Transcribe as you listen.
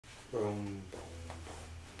Boom, boom,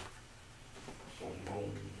 boom,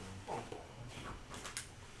 boom,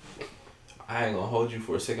 boom. I ain't gonna hold you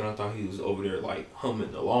for a second. I thought he was over there like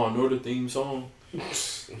humming the Law and Order theme song. I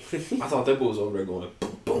thought that boy was over there going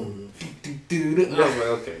boom, boom, do, do, do. I was like,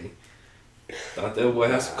 okay. Thought that boy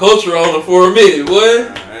had some culture on him for a minute, boy.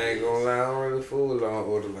 I ain't gonna lie, I don't really fool with Law and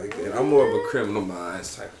Order like that. I'm more of a Criminal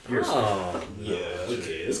Minds type of person. Oh, yeah,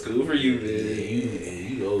 okay, it's cool for you,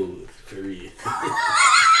 man. You old, period.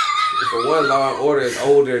 For one, Law and Order is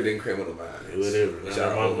older than Criminal Minds. Whatever.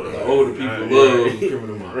 The older people love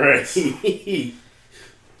Criminal Minds. Right.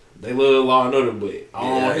 They love Law and Order, but I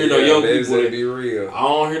don't hear no young people that be real. I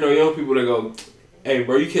don't hear no young people that go, hey,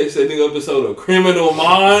 bro, you catch that nigga episode of Criminal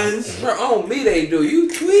Minds? Bro, on me they do. You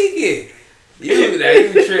tweaking. You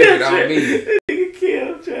tripping on me.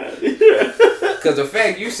 Cause the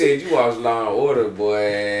fact you said you watched Law and Order,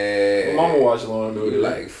 boy. My mama watched Law and Order. You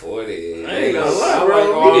like 40. I ain't gonna lie,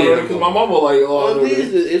 bro. Law and Order, cause my mama like Law and Order.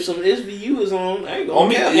 If some SVU is on, I ain't gonna. On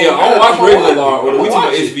me, yeah, I don't watch regular Law and Order. We talking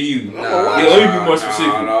about SVU. Yeah, let me be more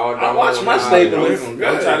specific. I watch my staple. I'm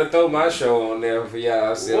trying to throw my show on there for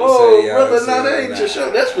y'all. Whoa, brother, now that ain't your show.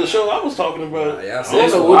 That's the show I was talking about. Y'all I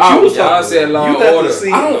don't know what you was talking about. Y'all said Law and Order.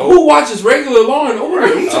 I don't. Who watches regular Law and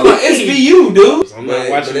Order? We talking about SVU, dude. I'm not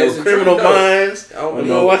watching no Criminal Minds. I'm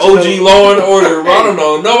not watching OG Law and Order. I don't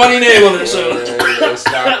know. Nobody name on that show. Let's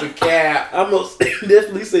stop the cap. I most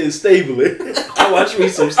definitely say Stabler. I watch me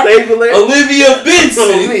some Stabler. Olivia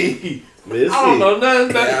Benson. Me. I don't know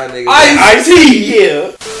nothing about Ice-T,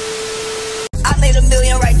 yeah. I made $1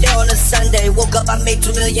 million right there on a Sunday. Woke up, I made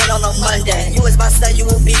 $2 million on a Monday. You was my son, you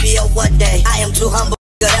will be me on one day. I am too humble,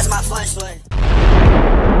 that's my punchline.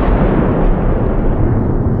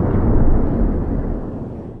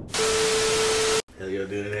 How y'all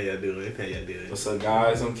doing? What's up,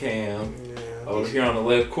 guys? I'm Cam. Over here on the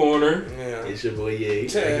left corner. Yeah. It's your boy Ye.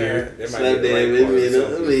 Right here. That might Slap be the that right with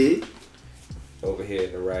corner me. over here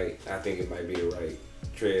in the right. I think it might be the right.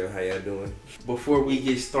 Trail, how y'all doing? Before we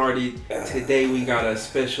get started, today we got a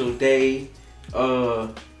special day.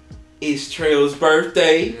 It's Trail's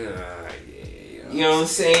birthday. You know what I'm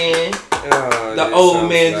saying? The old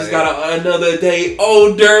man just got another day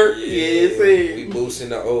older. Yeah, we boosting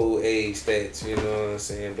the old age stats, you know what I'm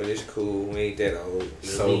saying? But it's cool, we ain't that old.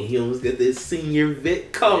 So he almost got this senior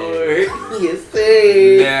vet card. Yes,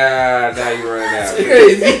 sir. Now you running out. It's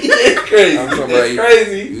crazy. It's crazy. I'm talking about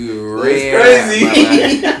crazy. It's crazy.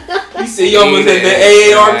 You see, you almost at the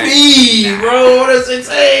AARP, bro. That's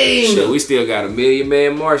insane. Sure, we still got $1 million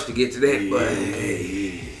man march to get to that,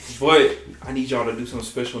 but I need y'all to do something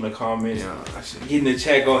special in the comments. Get in the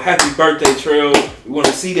chat, go happy birthday, Trail. We want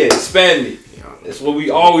to see that. Expand it. That's what we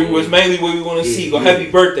was mainly what we want to see. Go happy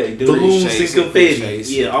birthday, dude. Balloons and confetti.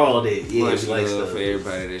 Yeah, all that. Yeah, much like love stuff for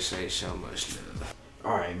everybody that say so much love.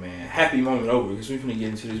 Alright, man. Happy moment over because we're finna get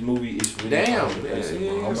into this movie. It's really I'm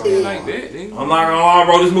like that. I'm not gonna lie,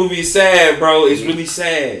 bro. This movie is sad, bro. It's really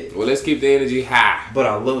sad. Well, let's keep the energy high. But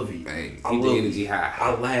I love it. Hey, I keep love the energy high.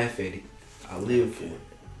 I laugh at it. I live for it.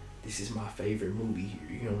 This is my favorite movie here.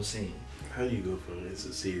 You know what I'm saying? How you go from it's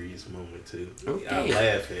a serious moment to Okay. I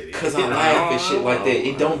laugh at it. Because I laugh at shit like that.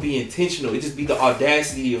 It don't be intentional. It just be the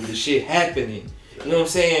audacity of the shit happening. You know what I'm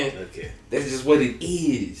saying? Okay. That's just what it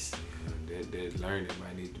is. That learning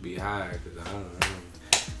might need to be higher because I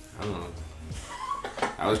don't know.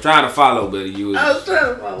 I was trying to follow, but I was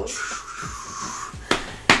trying to follow.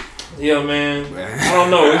 Yeah, man. I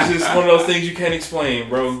don't know. It's just one of those things you can't explain,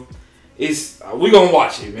 bro. We gonna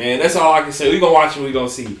watch it, man. That's all I can say. We gonna watch it. We gonna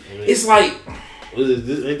see. It's like,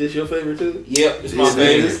 ain't this your favorite too? Yep, it's my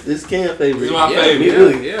favorite. This Cam favorite. It's my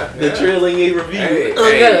favorite. The trailing a review. Hey.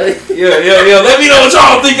 Yeah. Let me know what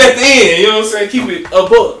y'all think at the end. You know what I'm saying? Keep it a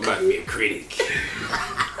book. Might be a critic.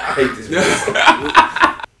 I hate this movie.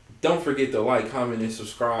 Don't forget to like, comment, and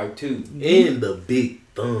subscribe too. And the big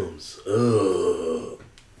thumbs up.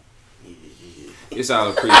 It's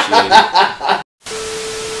all appreciated.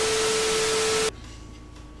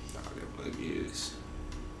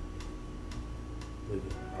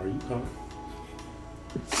 Are you coming?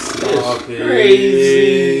 That's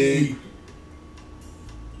crazy.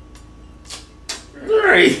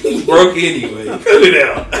 Right. Broke anyway. Cut it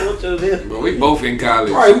out. Bro, we both in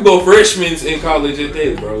college. Alright, we both freshmen in college at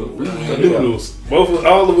that, bro. Noodles.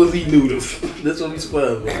 All of us eat noodles. That's what we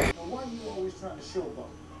squad for. Why are you always trying to show up?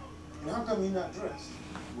 And how come you're not dressed?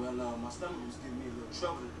 Well, my stomach was giving me a little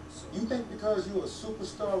trouble. You think because you're a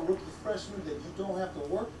superstar rookie freshman that you don't have to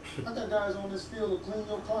work? I got guys on this field who clean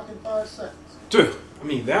your clock in 5 seconds. I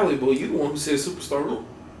mean, valuable. You the one who said superstar rule.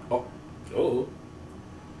 Oh.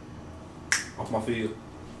 Off my field.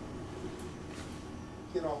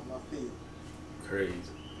 Get off my field. Crazy.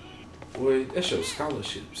 Boy, that's your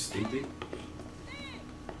scholarship, stupid.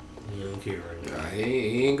 You don't care right now. Nah,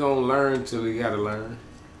 he ain't gonna learn till he gotta learn.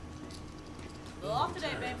 Well, off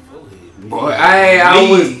today, baby. Boy, I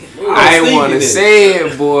ain't want to say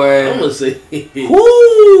it, boy. I'm gonna say,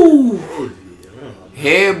 Woo!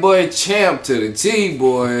 Head boy champ to the T,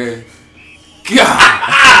 boy.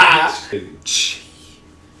 God.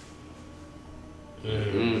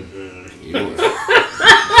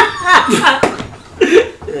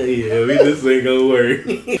 Yeah, this ain't gonna work.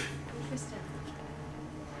 Kristen.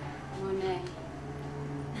 Monet.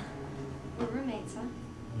 We're roommates, huh?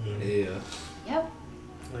 Yeah. Yep.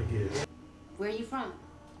 I guess. Where are you from?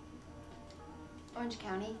 Orange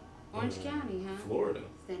County. Orange County, huh? Florida. Is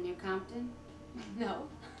that near Compton? No.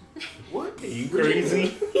 What? Are you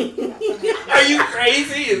crazy? Are you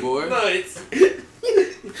crazy? Boy. Nuts. You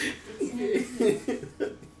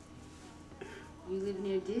live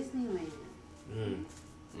near Disneyland.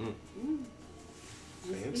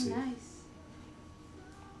 Must Fancy. be nice.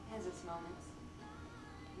 Has its moments.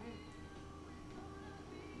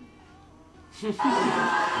 The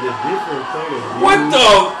different point of view. What the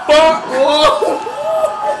fuck?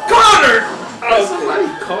 Connor! Oh, somebody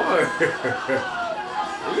car.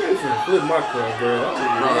 You ain't finna flip my car, bro.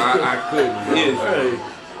 Bro, I couldn't, bro. Yeah, right.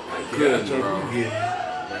 I couldn't, Yeah, bro. you getting.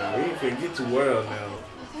 Nah, we ain't finna get too wild now.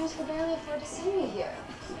 My parents could barely afford to send me here.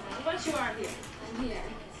 But you are here. I'm here.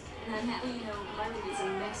 And I'm happy. You know, my room is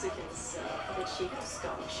in Mexican, so the chicos go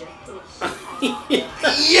chetos.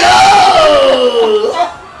 Yo!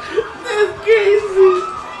 That's crazy.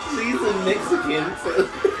 She's a Mexican, so.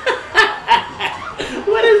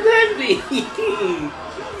 What does that mean?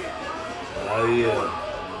 Oh, yeah.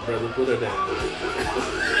 Brother, put her down.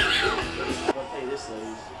 I'll pay this,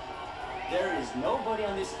 ladies. There is nobody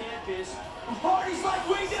on this campus who parties like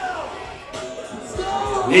we do!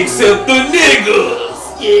 Except the niggas!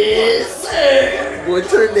 Yes, sir. Boy,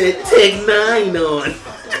 turn that Tech 9 on.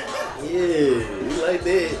 Yeah, you like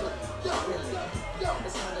that.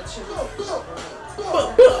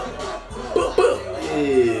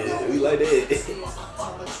 Yeah, we like that.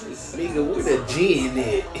 Nigga, where the gin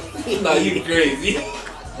at? Nah, you crazy.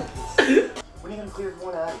 When are you gonna clear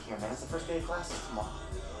everyone out of here, man? It's the first day of classes tomorrow.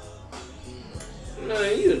 Nah,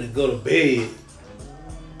 you gonna go to bed.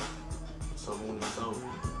 So when it's over,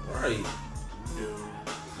 Right.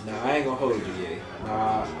 Nah, I ain't gonna hold you yet.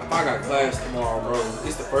 Nah, if I got class tomorrow, bro,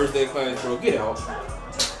 it's the first day of class, bro. Get out.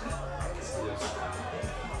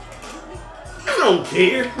 I don't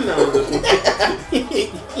care. No.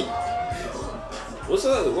 What's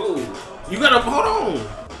up? Whoa. You gotta hold on.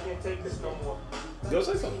 can't take this no more. Go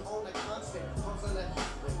say something.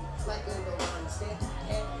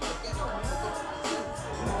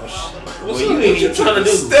 Well, you ain't even trying to do.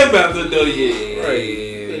 Step out the door yet. Right.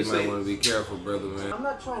 Yeah, You might want to be careful, brother, man. I'm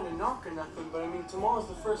not trying to knock or nothing, but I mean, tomorrow's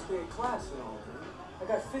the first day of class and all. I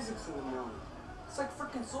got physics in the morning. It's like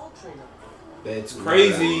freaking Soul Train up there. That's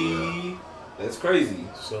crazy. That's crazy.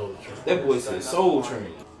 Soul Train. That boy said Soul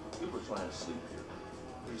Train. People trying to sleep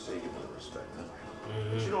here. You say you want respect, huh?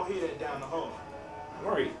 But you don't hear that down the hall.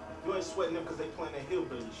 Right. You ain't sweating them because they playing that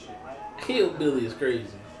hillbilly shit, right? Hillbilly is crazy.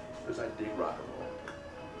 Because I dig rock and roll.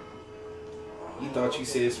 You thought you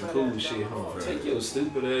said some cool shit, huh? Take your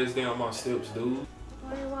stupid ass down my steps, dude.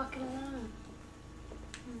 Why are you walking alone?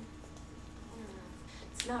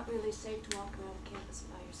 It's not really safe to walk around campus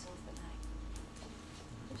by yourself at night.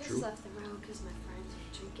 I just True. left the room because my friends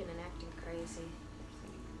were drinking and acting crazy.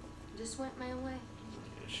 I just went my own way.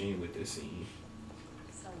 She ain't with this scene.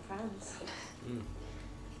 Some friends.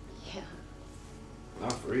 Yeah.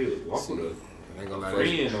 Not for real. Walk with a I ain't gonna lie.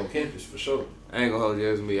 friend on campus for sure. I ain't gonna hold you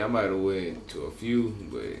as me. I might have went to a few,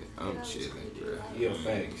 but I'm chilling, bro. Yeah,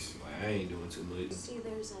 facts. Like, I ain't doing too much. See,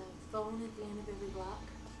 there's a phone at the end of every block.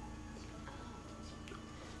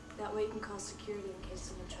 That way you can call security in case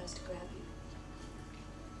someone tries to grab you.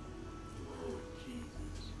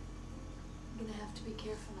 You're gonna have to be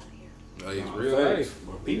careful out here. Oh, he's Nah, real facts.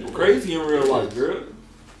 life. People crazy in real life, girl.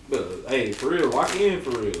 But hey, for real, lock in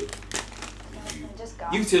for real. I just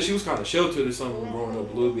got You can tell she was kind of sheltered or something growing up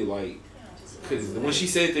a little bit, like, because when she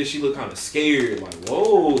said that, she looked kind of scared, like,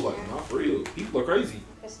 whoa, like, not for real. People are crazy.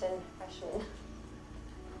 Kristen, freshman.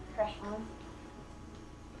 Freshman?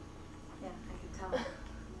 Yeah, I can tell.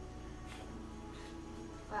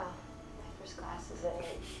 Wow, my first class is at 8.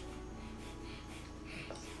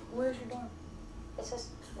 Where's your dorm? It's just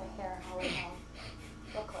right here, Holly Hall.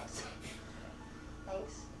 Real close.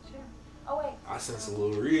 Thanks. Sure. Oh, wait. I sense a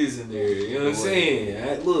little riz in there, you know what I'm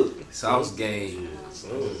saying? Look. Sauce game.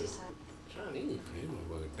 Chinese. You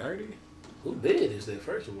motherfucker dirty. Who bed is that,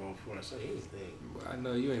 first of all, before I say anything? But I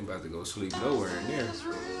know you ain't about to go sleep nowhere in there.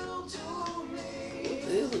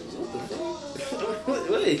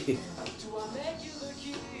 Wait.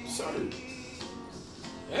 Sorry.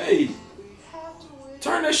 Hey.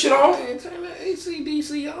 Turn that shit off. Man, turn that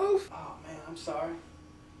AC/DC off. Oh man, I'm sorry.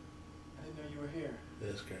 I didn't know you were here.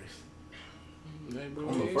 That's crazy. Hey, bro,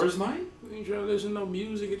 On the first night? We ain't trying to listen to no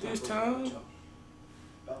music at this time.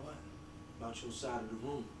 About what? About your side of the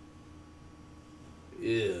room.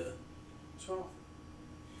 Yeah. What's wrong?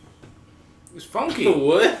 It's funky.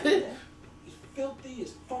 What? It's filthy,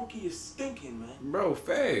 it's funky, it's stinking, man. Bro,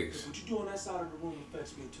 facts. What you do on that side of the room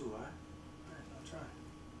affects me too, alright? Alright, I'll try.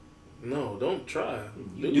 No, don't try.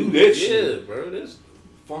 You do that shit. Yeah, bro. That's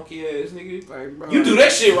Funky ass nigga. Like, bro, You do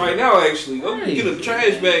that shit right now, actually. Go Right. get a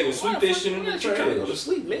trash bag and sweep that shit in the You trying to go to trash.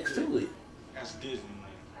 sleep next to it. That's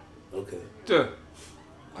Disneyland. Okay. Duh.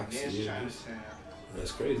 I can see it. Chinatown.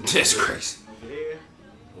 That's crazy. That's crazy. Over there,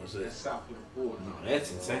 What's that's that? south of the border. No,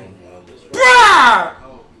 that's insane. Bruh!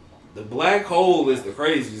 Oh, The black hole is the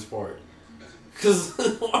craziest part. Cause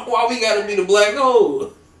why we gotta be the black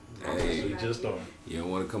hole? Hey, We just started. you don't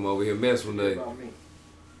want to come over here and mess with what nothing. about me?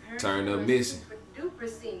 Turn up missing. Duper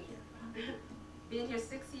senior. Been here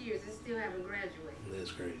 6 years and still haven't graduated.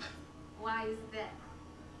 That's crazy. Why is that?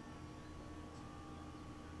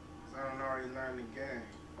 I don't already learned the game.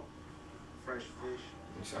 Fresh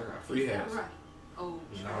fish. I got free Is that house. right? Oh,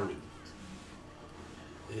 No.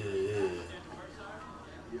 Yeah.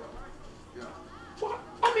 Yeah. What?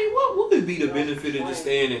 I mean, what would be the benefit of just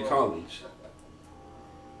staying in college?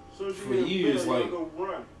 So you For get a years, bill, you like- go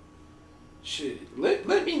run. Shit.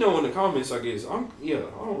 Let me know in the comments, I guess. I don't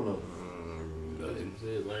know. Nothing.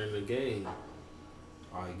 Said learn the game.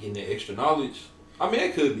 Alright, getting that extra knowledge. I mean,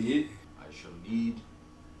 that could be it. I shall need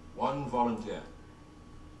one volunteer.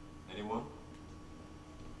 Anyone?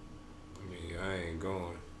 I mean, I ain't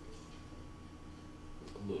going.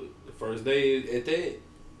 Look, the first day at that.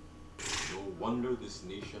 No wonder this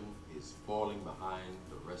nation is falling behind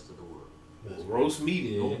the rest of the world. That's Roast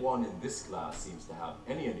meat No in. one in this class seems to have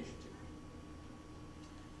any initiative.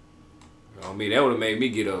 I mean, that would have made me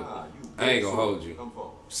get up. You I ain't gonna so hold you. Come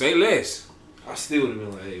forward. Say less. I still would have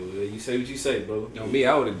been like, hey, well, you say what you say, bro. On me,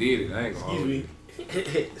 I would have did it. I ain't gonna hold you.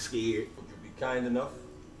 Scared. Would you be kind enough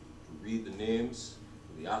to read the names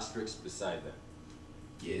with the asterisks beside them?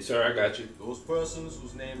 Yes, sir, I got you. Those persons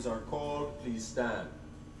whose names are called, please stand.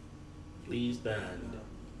 Please stand.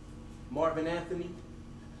 Marvin Anthony,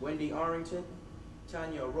 Wendy Arrington,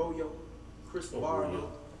 Tanya Arroyo, Chris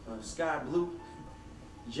Barlow, Sky Blue,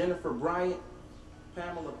 Jennifer Bryant,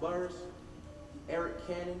 Pamela Burris, Eric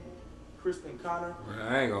Cannon, Crispin Connor,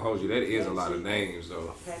 I ain't gonna hold you. That is a lot of names,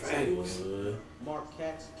 though. Patsy Lewis, Mark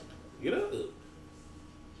Katz. Get up.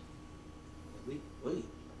 Wait.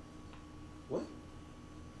 What?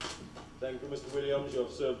 Thank you, Mr. Williams. You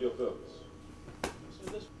have served your purpose.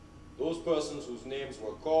 Those persons whose names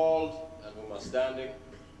were called and whom are standing,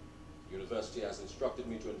 the university has instructed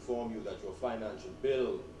me to inform you that your financial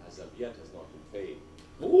bill as of yet has not been paid.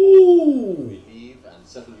 Ooh. Leave and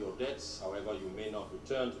settle your debts. However, you may not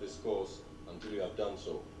return to this course until you have done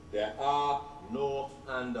so. There are no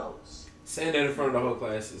handouts. Saying that in front of the whole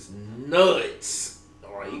class is nuts.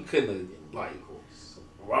 Alright, you couldn't have, like,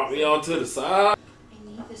 brought me on to the side. I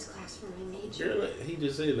need this class for my major. Girl, he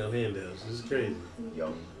just said no handouts. This is crazy.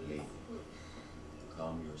 Young lady,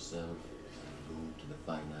 calm yourself and move to the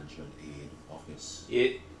financial aid office. Yeah.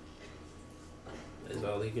 That's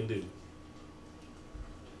all he can do.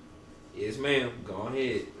 Yes, ma'am. Go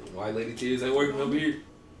ahead. White lady tears ain't working up here.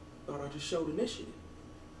 Thought I just showed initiative.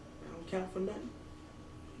 I don't count for nothing.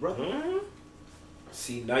 Brother.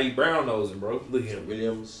 See, now you brown nosing, bro. Look at Mr. him.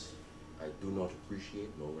 Williams, I do not appreciate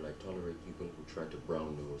nor will I tolerate people who try to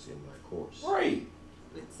brown nose in my course. Right.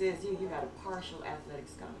 It says you got a partial athletic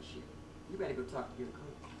scholarship. You better go talk to your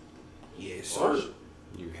coach. Yes, sir.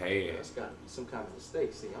 You had. That's got to be some kind of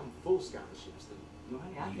mistake. See, I'm full scholarship still. No,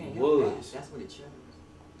 honey, I You can't help that. was. That's what it shows.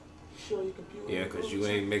 Show your computer. Yeah, because you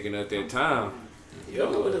ain't making up that time.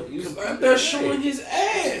 Yo, he was out there showing his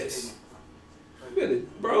ass. You better,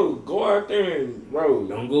 bro, go out there and, bro,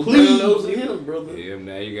 Don't go please. brown nosing him, brother. Yeah,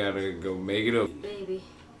 now you gotta go make it up. Baby,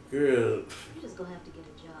 Girl. you're just gonna have to get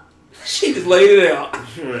a job. She just laid it out.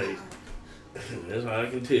 Right. That's all I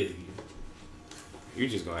can tell you. You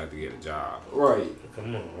just gonna have to get a job. Right.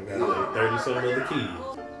 Come on, I got like 30-some other kids.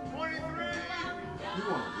 You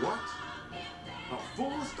want a what? A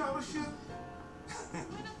full scholarship?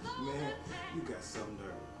 Man, you got some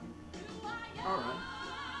nerve. All right,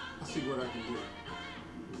 I'll see what I can do.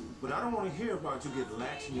 But I don't want to hear about you getting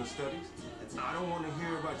lax in your studies. I don't want to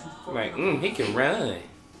hear about you fucking Like, up. he can run.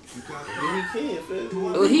 You got Yeah, he can, fast.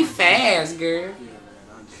 Oh, he fast, girl.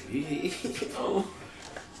 He- Oh.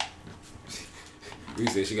 He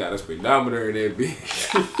said she got a speedometer in that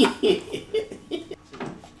bitch.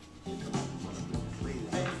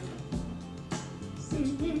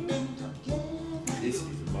 This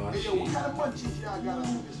is my shit. What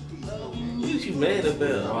you mad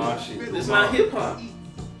about? My shit. It's not hip hop.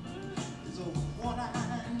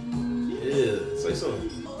 Yeah, say something.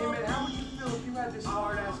 Hey man, how would you feel if you had this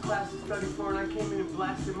hard ass class to study for and I came in and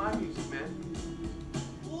blasted my music, man?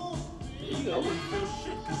 There you go. I wouldn't feel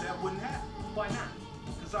shit, cause that wouldn't happen. Why not?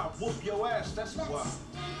 Cause I'll whoop your ass, that's why.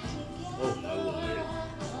 Oh my lord.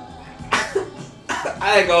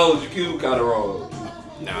 I ain't gonna hold you. Cube kind of wrong.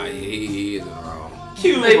 Nah, he isn't wrong.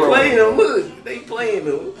 Cube, They bro. playing him. Look, they playing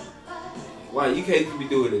him. Why you can't be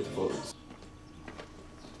doing it to folks?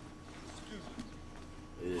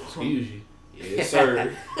 Excuse you. Yes,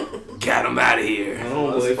 sir. Got him out of here. My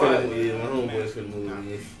homeboy finna move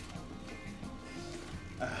in.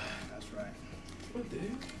 That's right. What the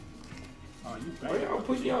heck? Oh, you Why y'all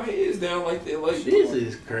putting y'all heads down like that? Like This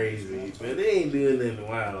is crazy, man. They ain't doing nothing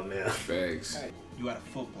wild now. Facts. Hey, you at a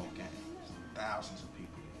football game. Thousands of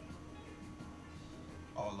people.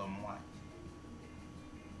 All of them white.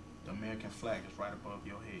 The American flag is right above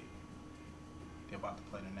your head. They're about to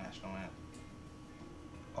play the national anthem.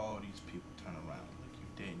 All these people turn around and look you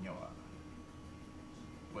dead in your eye.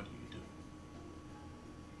 What do?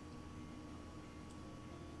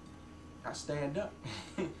 I stand up.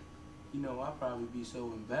 You know, I'll probably be so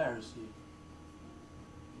embarrassed here.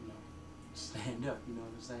 You know, stand up, you know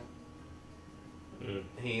what I'm saying?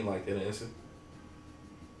 He ain't like that answer.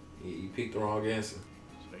 You picked the wrong answer.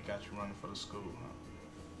 So they got you running for the school, huh?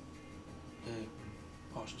 Yeah,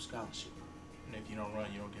 partial scholarship. And if you don't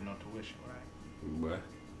run, you don't get no tuition, right? What?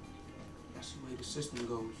 That's the way the system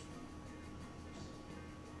goes.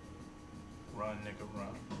 Run, nigga,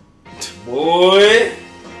 run. Boy.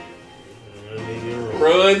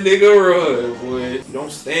 Run, nigga, run, boy.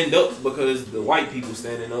 Don't stand up because the white people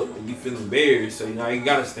standing up and you feel embarrassed, so now you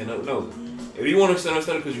gotta stand up. No. If you want to stand up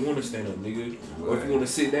because you want to stand up, nigga. Or if you want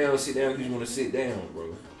to sit down because you want to sit down,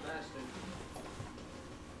 bro.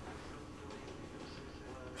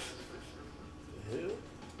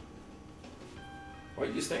 Why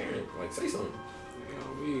you staring? Like, say something.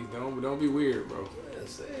 Don't be weird, bro.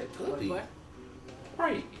 That's sad puppy. What?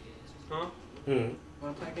 Right. Huh? Hmm.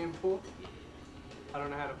 Wanna play a game of pool? I don't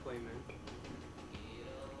know how to play, man.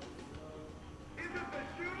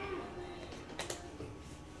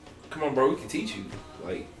 Come on, bro. We can teach you.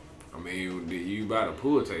 Like, I mean, you by the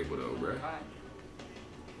pool table though, bro.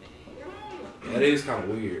 that is kind of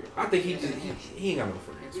weird. I think he ain't got no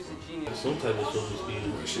friends. He's a genius. Some type of social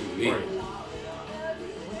skills. Shoot me. Right.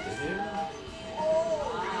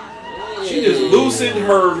 She just loosened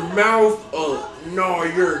her mouth up. No,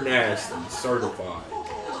 you're nasty. Certified.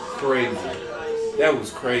 Crazy. That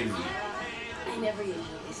was crazy. I never usually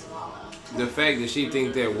swallow. The fact that she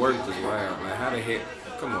thinks that worked is wild. Like, how the heck?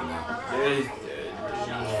 Come on now.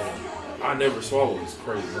 I never swallow is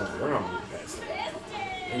crazy. We're not moving past that.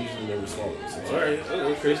 I usually never swallow. Alright,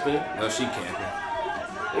 okay, Kristen. No, she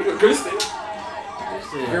can't. Look at Kristen.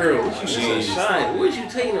 Girl, what you taking a shot? What you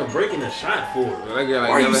taking a breaking a shot for? Well, that girl, like,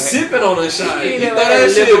 Why are you never sipping on a shot? She You ain't thought never that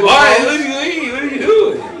had shit liquor bite. before. What are you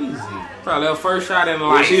doing? Probably her first shot in Well,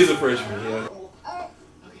 life. she is a freshman, yeah.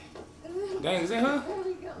 Dang, is that her?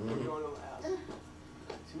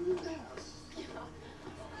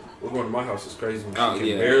 We're going to my house. It's crazy. When Oh, she can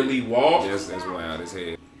yeah. barely walk. Yes, that's wild as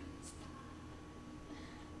hell.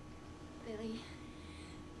 Billy,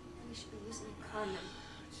 we should be using a condom.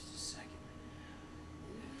 Just a second.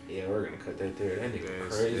 Yeah, we're gonna cut that there. That nigga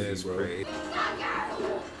That's crazy, bro. crazy.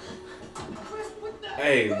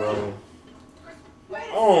 Hey, bro. I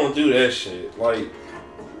don't do that shit. Like,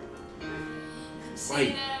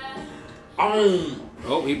 I don't.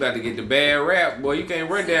 Oh, he about to get the bad rap. Boy, you can't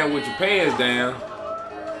run down with your pants down.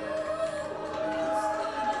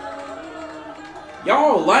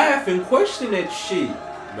 Y'all laugh and question that shit.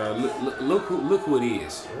 Bro, look who it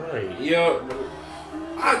is. Right. Yeah,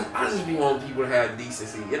 I just be wanting people to have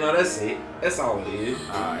decency. You know, that's it. That's all it is.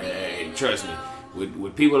 Hey, trust me.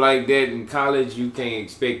 With people like that in college, you can't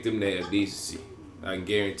expect them to have decency. I can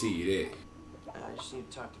guarantee you that. I just need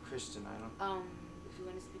to talk to Kristen. I don't. If you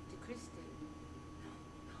want to speak to Kristen.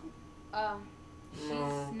 She's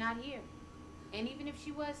No. not here. And even if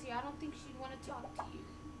she was here, I don't think she'd want to talk to you.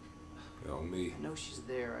 On me. I know she's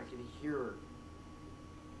there. I can hear her.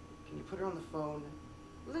 Can you put her on the phone?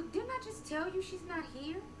 Look, didn't I just tell you she's not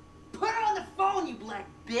here? Put her on the phone, you black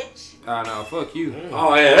bitch. Oh, no, fuck you.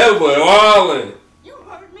 Oh yeah, that boy wildin'. You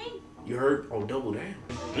heard me. You heard? Oh, double down.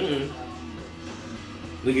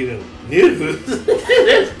 Look at them.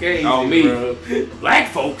 That's crazy. On me. Bro. Black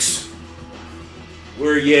folks.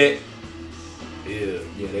 Where you at? Yeah.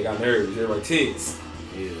 Yeah, they got nerves. Everybody tense.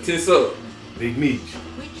 Yeah. Tense up. Big Meech.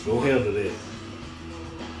 Go handle that.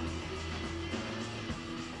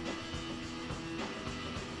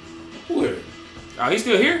 Where? Oh, he's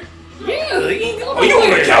still here? Yeah, he ain't going Oh, you on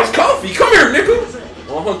the couch coffee? Come here,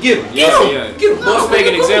 nigga. Get him. Get him. Yeah. Get him. Let's make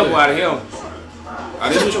an example out of him.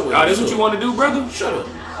 This what you want to do, brother? Shut up.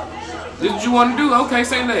 This what you want to do? Okay,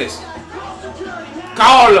 say less.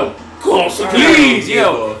 Call him. Call security. Please,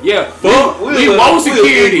 yeah. Fuck. We want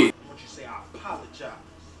security. I want you to say I apologize.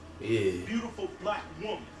 Yeah. Beautiful black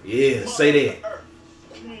woman. Yeah, say that. Earth,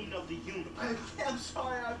 queen of the universe. I'm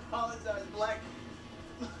sorry, I apologize, black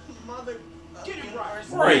mother. Get it right.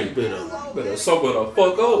 Right. Better sober the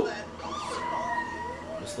fuck up.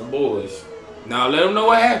 It's the boys. Now let them know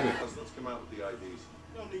what happened. Let's come out with the IDs.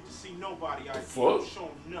 You don't need to see nobody. I fuck? don't show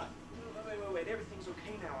them nothing. Wait. Everything's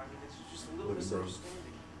okay now. I mean, it's just a little misunderstanding.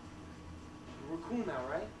 We're cool now,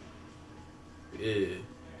 right? Yeah.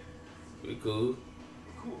 We cool.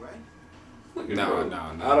 We're cool, right? No.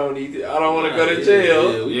 I don't need to. I don't want to go to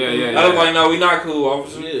jail. Yeah. I was like, no, we not cool,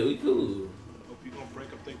 officer. Yeah, we cool. Hope you're gonna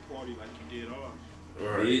break up their party like you did ours.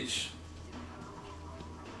 Right. Bitch.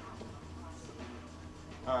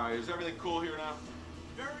 Alright, is everything cool here now?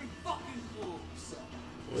 Very fucking cool, sir.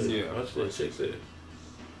 Yeah. Watch that chick say.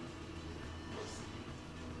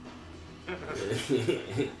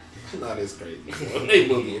 Not as crazy. They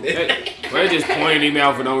boogieing it. We're just pointing him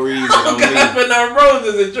out for no reason. I'm clapping our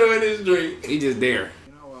roses, enjoying his drink. He just there.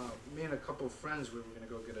 You know, me and a couple of friends, we were gonna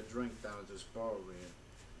go get a drink down at this bar over here.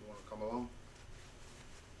 You wanna come along?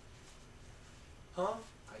 Huh?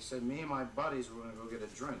 I said me and my buddies were gonna go get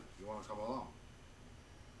a drink. You wanna come along?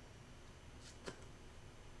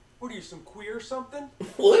 What are you, some queer or something?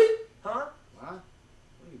 What? Huh? What?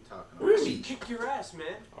 What are you talking about? Remy. Kick your ass,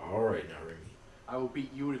 man. Alright now, Remy. I will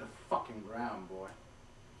beat you to the fucking ground, boy.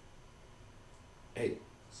 Hey.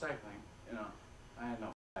 Second thing, you know, I ain't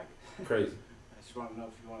no faggot. Crazy. I just wanna know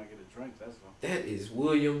if you wanna get a drink, that's all. That is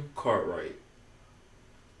William Cartwright.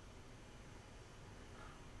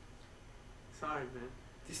 Sorry, man.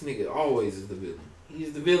 This nigga always is the villain.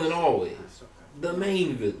 He's the villain always. That's okay. The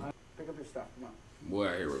main villain. Pick up your stuff, come on. Boy,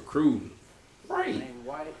 out here recruiting. Right. Name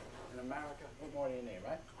White in America, what more do you need,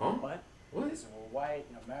 right? Huh? What? What? Listen, we're white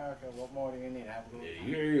in America, what more do you need? Have a little Yeah,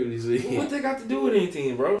 you ain't really see. What they got to do with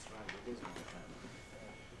anything, bro?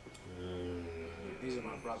 These are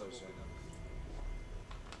my brothers.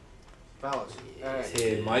 Fellas,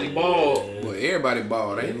 Head mighty bald. Well, everybody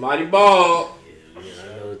bald, Head ain't mighty bald. Yeah,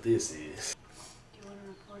 I know what this is. Do you want to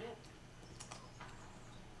report it?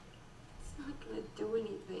 It's not gonna do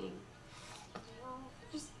anything. Well,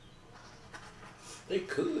 They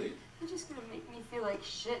could. You're just gonna make me feel like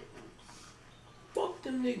shit. Fuck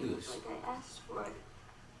them niggas. Like I asked for it.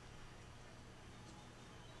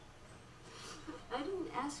 I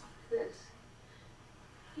didn't ask for this.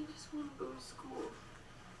 I just want to go to school.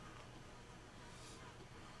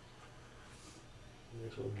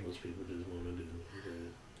 That's what most people just want to do.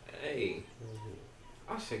 Hey.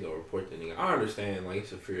 I should go report the nigga. I understand, like,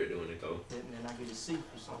 it's a fear of doing it, though. And then I get a C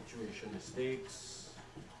for punctuation mistakes,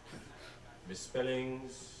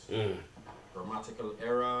 misspellings, grammatical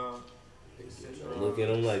error, etc. Look at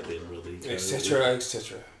him like that, brother.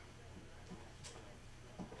 etc.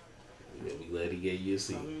 Yeah, we glad he gave you a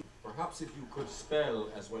C. Perhaps if you could spell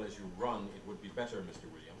as well as you run, it would be better, Mr.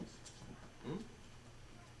 Williams.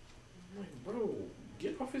 Like, bro,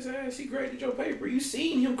 get off his ass. He graded your paper. You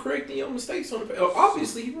seen him correcting your mistakes on the paper.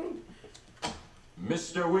 Obviously, he wrote.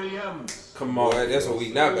 Mr. Williams! Come on. Boy, that's what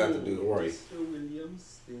we not about to do. Right. Mr.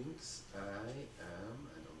 Williams thinks I am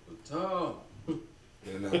an Uncle Tom.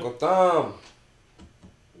 And Uncle Tom.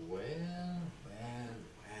 Well.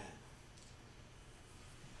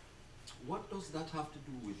 What does that have to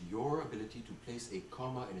do with your ability to place a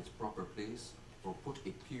comma in its proper place or put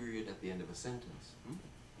a period at the end of a sentence?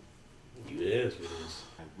 You asked for this.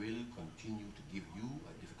 I will continue to give you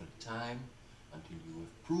a difficult time until you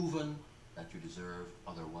have proven that you deserve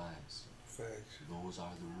otherwise. Facts. Those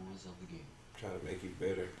are the rules of the game. Trying to make you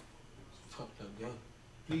better. Fucked up game.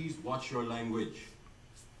 Please watch your language.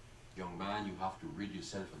 Young man, you have to rid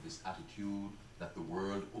yourself of this attitude that the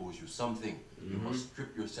world owes you something. You must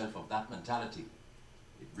strip yourself of that mentality.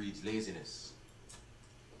 It breeds laziness.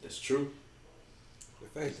 That's true. The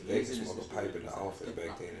fact that they can smoke a pipe in the office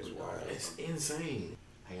back then is wild. It's insane.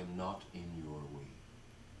 I am not in your way.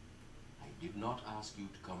 I did not ask you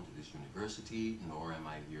to come to this university, nor am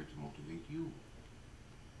I here to motivate you.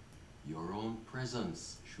 Your own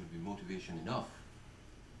presence should be motivation enough.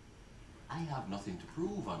 I have nothing to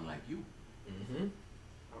prove, unlike you. Mm-hmm.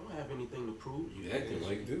 I don't have anything to prove. You acting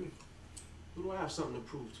like dude. Who do I have something to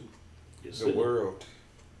prove to? The world.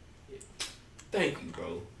 Thank you,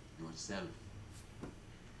 bro. Yourself.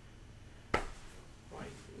 Like,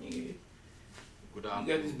 nigga. You got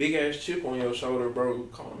this big ass chip on your shoulder, bro.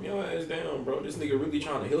 Calm your ass down, bro. This nigga really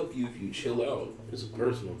trying to help you if you chill out. It's a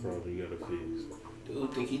personal problem you gotta fix.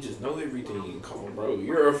 Dude think he just know everything. Come on, bro.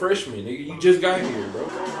 You're a freshman, nigga. You just got here, bro.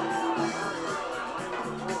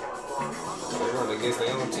 They run against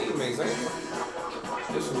their own teammates, ain't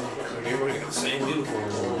they? This is everybody got the same uniform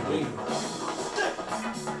on.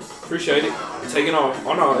 Appreciate it. Taking off.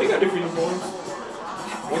 Oh no, they got different uniforms.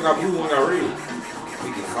 One got blue, one got red. We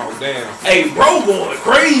get called down. Hey, bro, going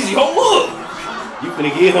crazy. Hold up. You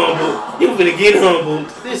finna get humbled. You finna get humbled.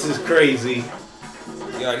 This is crazy.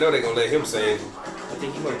 Yeah, I know they gonna let him save him. I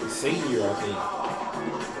think he might be senior, I think.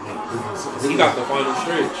 He got the final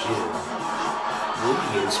stretch. Yeah. Well,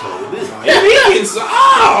 he getting smoked. This He getting so.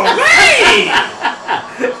 Oh, man!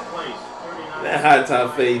 That hot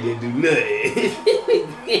top fade didn't do nothing.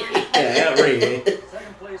 Yeah, I ran.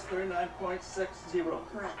 Second place, 39.60.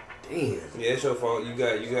 Correct. Damn. Yeah, it's your fault. You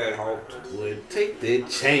got hawked. Boy, take that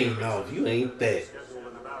chain off. You ain't that.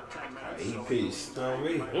 He pissed. Don't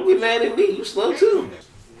get mad at me. You slow too.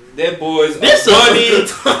 That boy's This a bunny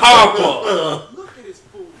hopper. Look at his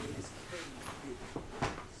fool with his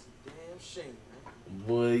damn shame, man.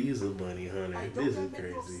 Boy, you's a bunny hunter. Hey, This don't is that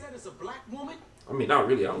make no crazy. sense as a black woman? I mean, not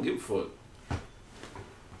really. I don't give a fuck. I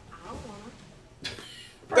don't want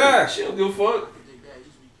Ah, she don't give a fuck.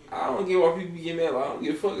 I don't give why people be getting mad. Like, I don't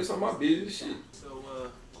give a fuck. It's on my business. Shit. So,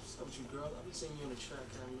 what's up with you, girl? I've been seeing you on the track,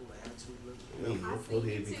 kind of little attitude. Your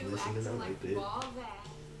forehead be glistening out like that. All that.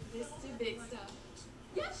 Mr. Big Stuff.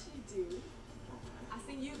 Yes, you do. I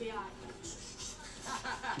see you be alright.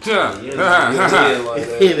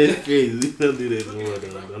 Yeah, that's crazy. Don't do that no more,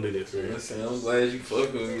 though. Don't do that for us. I'm glad you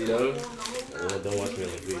fuck with me, though. Don't watch me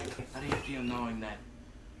on the video. How do you feel knowing that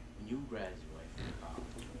when you graduate from college,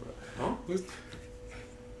 Huh? you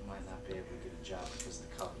might not be able to get a job because of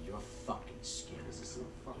the color of your fucking skin? This is so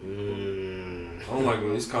fucking I don't like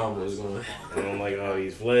where this combo is going. I don't like all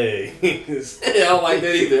these flags. I don't like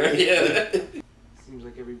that either. Yeah. Seems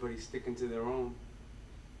like everybody's sticking to their own,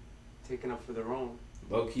 taking up for their own.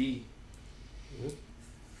 Low key.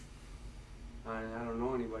 I don't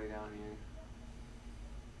know anybody down here.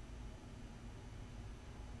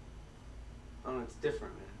 I don't know, it's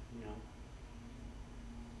different, man, you know.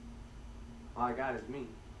 All I got is me.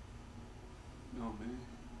 No, man.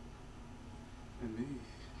 And me.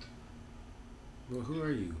 Well, who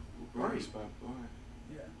are you? Right. Boy.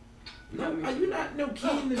 Yeah. Are you not no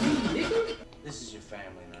kin to me, nigga? This is your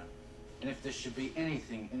family now. And if there should be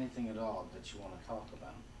anything at all that you want to talk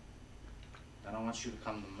about, then I want you to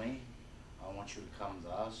come to me. I want you to come to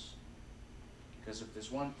us. Because if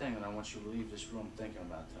there's one thing that I want you to leave this room thinking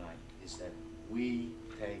about tonight, is that we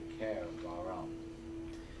take care of our own.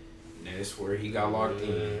 And that's where he got locked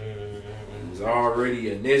in. He was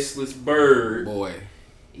already a nestless bird. Boy.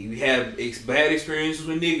 You have bad experiences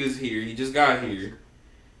with niggas here. He just got here.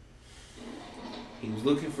 He was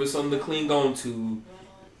looking for something to cling on to,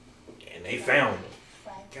 and they found him.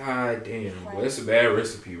 God damn, boy, that's a bad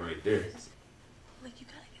recipe right there. Like, you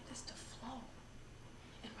gotta get this to flow.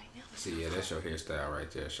 And right now, See, yeah, that's your hairstyle right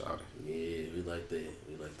there, shawty. Yeah, we like that.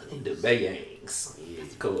 We like that. The bangs. Yeah,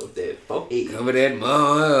 cover up that forehead. Cover that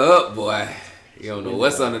mother up, boy. You don't know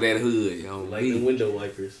what's under that hood. You don't Like the window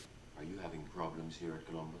wipers. Are you having problems here at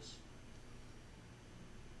Columbus?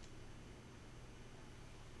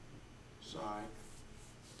 Sorry.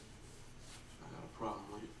 I got a problem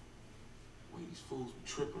with it. The way these fools be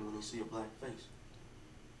tripping when they see a black face.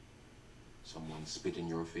 Someone spit in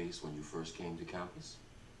your face when you first came to campus?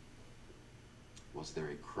 Was there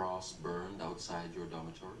a cross burned outside your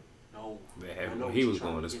dormitory? No. That I happened know when what he you're was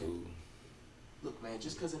trying going to get at. school. Look, man,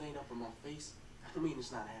 just because it ain't up in my face, I don't mean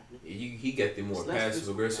it's not happening. He got the more It's less passive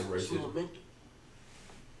aggressive physical, racism. it's more mental.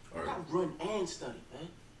 I gotta run and study, man.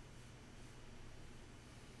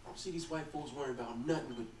 I don't see these white folks worrying about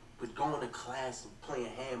nothing but going to class and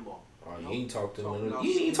playing handball. Oh, you ain't talked to none of Talking them.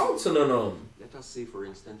 You ain't talked to none of them. Let us say, for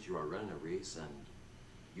instance, you are running a race and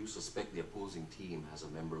you suspect the opposing team has a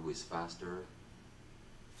member who is faster,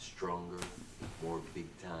 stronger, more big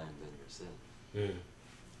time than yourself.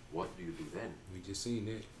 What do you do then? We just seen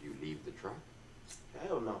that. You leave the track?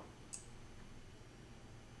 Hell no.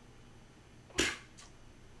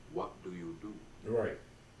 What do you do? Right.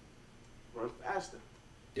 Run faster.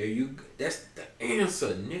 There you go. That's the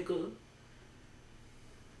answer, nigga.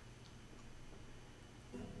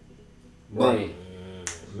 Right.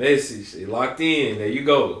 Message. They locked in. There you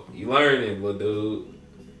go. You learning, little dude.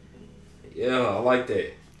 Yeah, I like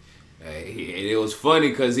that. Hey, and it was funny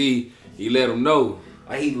because he He let him know.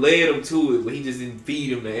 Like he led him to it, but he just didn't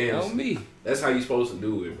feed him the answer. On me. That's how you supposed to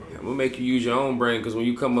do it, bro. I'm gonna make you use your own brain, because when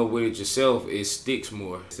you come up with it yourself, it sticks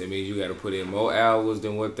more. That means you gotta put in more hours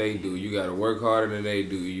than what they do. You gotta work harder than they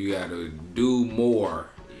do. You gotta do more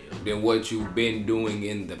than what you've been doing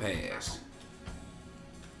in the past.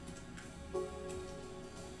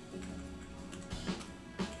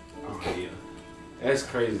 Oh yeah, that's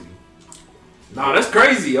crazy. Nah, that's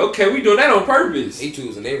crazy. Okay, we doing that on purpose. He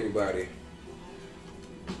choosing everybody.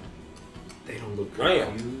 They don't look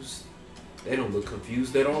confused. They don't look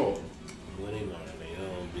confused at all. Well, they mind their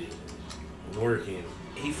own business. Working.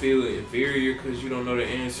 He feel inferior because you don't know the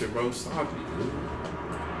answer, bro. Stop it, dude.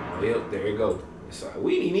 Yep, there you go. It's like,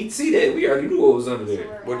 we didn't need to see that. We already knew what was under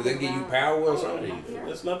there. What, did they give you power or something?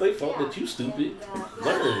 That's not their fault that you stupid.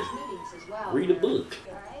 Learn. Read a book.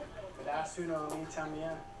 I said,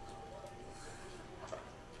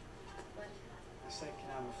 can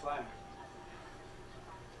I have a flyer?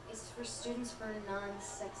 It's for students for a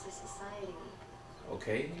non-sexist society.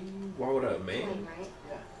 Okay, why would a man? Plain, right?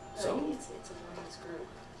 Yeah. So? It's a women's group.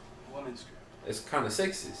 Women's group. It's kind of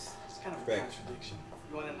sexist. It's kind of a contradiction.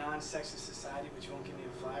 You want a non-sexist society, but you won't give me a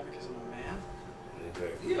flyer because I'm a man?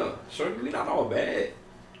 Okay. Yeah, certainly not all bad.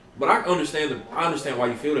 But I understand why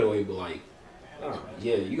you feel that way, but like,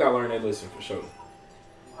 yeah, you gotta learn that lesson for sure.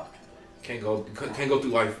 Can't go through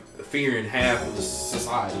life fearing half of the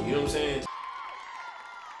society, you know what I'm saying?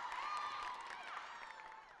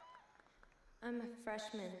 I'm a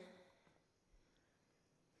freshman.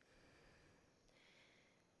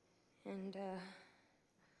 And,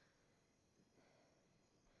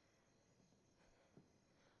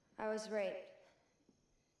 I was raped.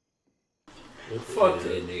 Fuck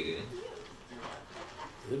that nigga.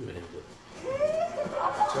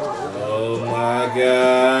 Oh my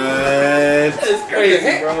god. That's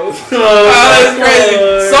crazy, bro. That's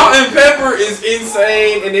crazy. Salt and pepper is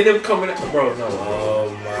insane, and then them coming out. Bro, no. Oh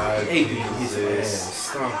my hey, dude, his ass.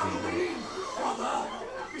 Stop it, bro.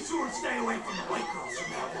 Be sure to stay away from the white girls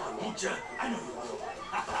from now on, won't ya? I know you will.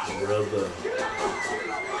 Brother.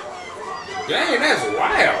 Dang, that's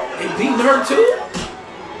wild. They beating her too?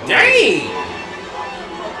 Dang.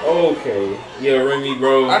 Okay. Yeah, Remy,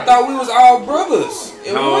 bro. I thought we was all brothers.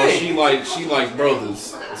 No, she like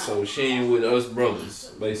brothers. So she ain't with us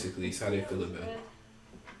brothers. Basically, that's how they feel about it.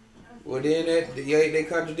 Well, then they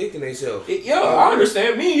contradicting themselves. Yeah, I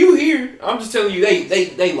understand. Me and you here. I'm just telling you,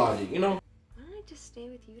 they logic, you know. Why don't I just stay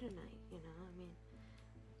with you tonight? You know,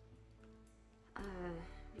 I mean,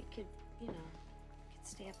 we could, you know,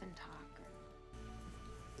 stay up and talk.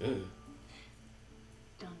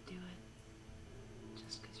 Don't do it.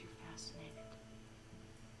 Just because you're fascinated.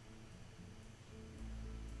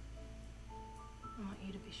 I want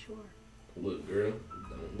you to be sure. Look, girl,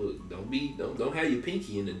 don't have your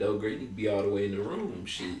pinky in the door, girl. You need to be all the way in the room,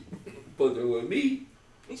 shit. Fucking with me.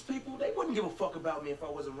 These people, they wouldn't give a fuck about me if I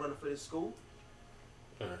wasn't running for this school.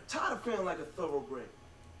 Tired of feeling like a thoroughbred.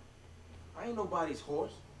 I ain't nobody's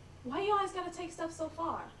horse. Why you always gotta take stuff so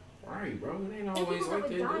far? Right, bro. It ain't And always people like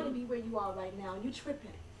would that, die to dude. be where you are right now, and you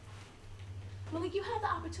tripping. Malik, you had the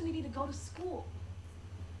opportunity to go to school,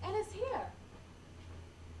 and it's here.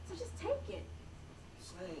 So just take it.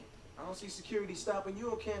 Say, I don't see security stopping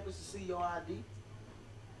you on campus to see your ID.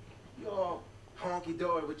 You all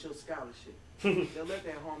honky-dory with your scholarship. They'll let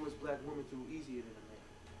that homeless black woman through easier than a man.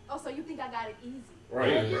 Oh, so you think I got it easy?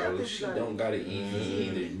 Right, Yeah, bro. She don't got it easy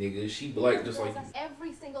either, nigga. She black just like you.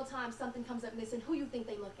 Every single time something comes up missing, who you think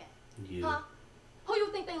they look at? Yeah. Huh? Who you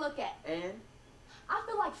think they look at? And? I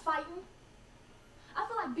feel like fighting. I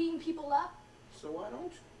feel like beating people up. So why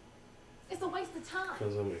don't you? It's a waste of time.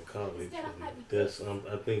 Because I'm in college. Instead, I fight with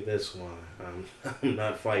I think that's why I'm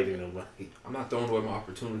not fighting nobody. I'm not throwing away my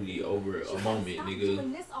opportunity over a moment, Stop nigga.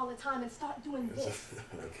 doing this all the time and start doing this.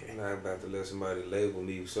 I'm not about to let somebody label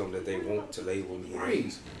me with something that they want to label me Right.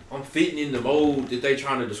 as. I'm fitting in the mold that they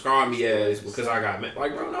trying to describe me as because I got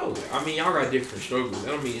like, bro, no. I mean, y'all got different struggles.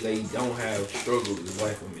 That don't mean they don't have struggles as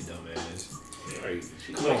black women, dumbass. Right.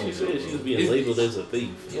 Come Like on, she said, bro. she was being labeled as a thief.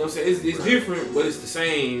 You know what I'm saying? It's different, but it's the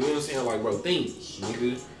same. You know what I'm saying? Like, bro, think,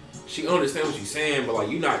 nigga. She understand what she's saying, but like,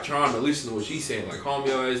 you not trying to listen to what she's saying. Like, calm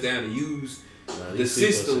your ass down and use the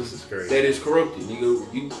system that is corrupted,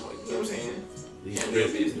 nigga. You know what I'm saying? This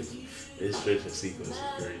stretching sequence is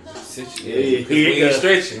crazy. Yeah, because we ain't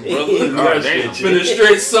stretching, brother. Alright, damn. I'm finna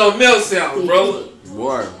stretch something else out, brother.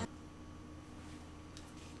 Boy. Can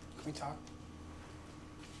we talk?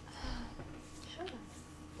 Sure.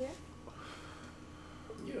 Yeah?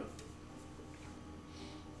 Yeah.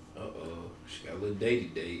 Uh-oh. She got a little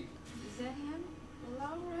datey date. Is that him? Well,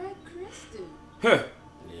 all right, Kristen. Huh.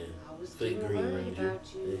 Yeah. I was Fake getting Green worried Ranger. about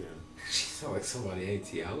you. Yeah. Sound like somebody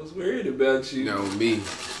ain't I was worried about you. No, me.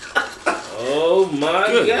 Oh my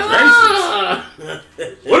Good God!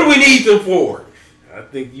 What do we need them for? I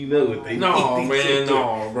think you know what they No, need. man,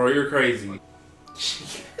 no, bro, you're crazy.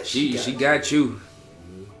 She got you.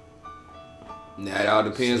 Now it all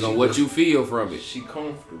depends on what you feel from it. She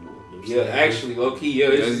comfortable. Yeah, actually, low key, yeah,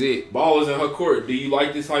 That's it. Ball is in her court. Do you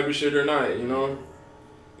like this type of shit or not? You know.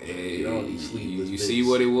 Hey, you see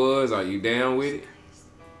what it was? Are you down with it?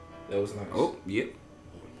 That was nice. Oh, yep.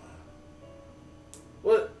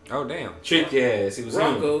 What? Oh, damn. Trick your ass. It was him.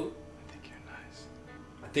 Rocco. I think you're nice.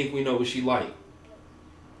 I think we know what she like.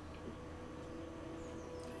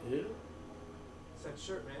 Yeah. It's that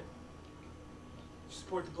shirt, man. You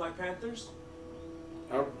support the Black Panthers?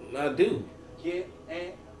 I do. Yeah, and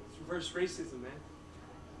it's reverse racism, man.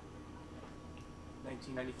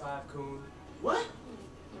 1995, coon. What?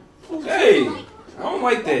 Hey, I don't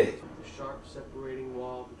like that. The sharp separating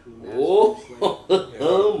wall between Oh, master and slave.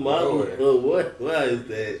 oh my Lord. Why is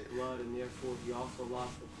that? Blood, and therefore he also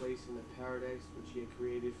lost the place in the paradise which he had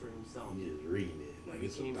created for himself. You just reading it like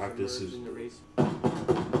it's a Became Dr. submerged in the Seuss. race.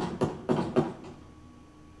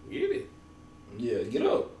 Get it? Yeah, get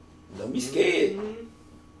up. Don't be scared.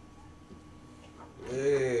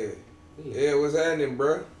 Yeah, what's happening,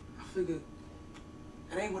 bro? I figure it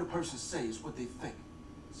ain't what a person say, it's what they think.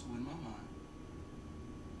 So in my mind,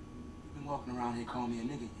 you've been walking around here calling me a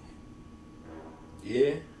nigga.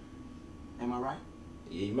 Yeah. Am I right?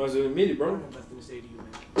 Yeah, you might as well admit it, I bro. don't have nothing to say to you, man.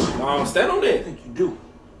 No, stand on I that. think you do.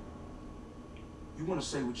 You want to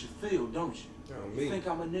say what you feel, don't you? me. You think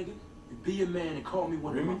I'm a nigga? You be a man and call me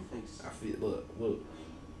one to my face. I feel, look.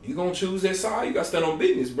 You gonna choose that side? You gotta stand on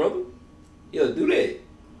business, brother. Yeah, do that.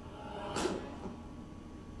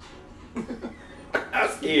 I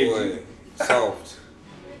scared you. Soft.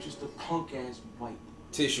 Just a punk ass white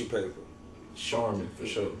Tissue paper. Charming for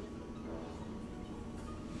sure.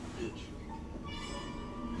 bitch.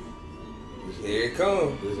 Here it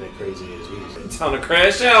comes. This ain't crazy as we. Time to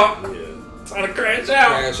crash out. Yeah. Time to crash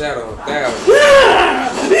out. Crash out on 1,000.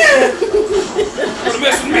 Wanna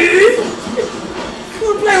mess with me?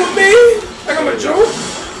 Wanna play with me? Like I'm a joke?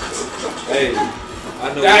 Hey, I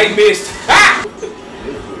know. I missed. Ha! This is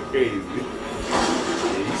crazy.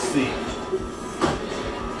 Yeah, you see.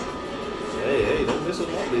 Hey, don't mess with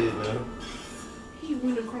my bed now. He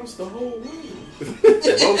went across the whole room.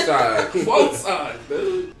 Both sides. Both sides,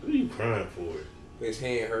 dude. What are you crying for? His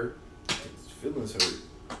hand hurt. His feelings hurt.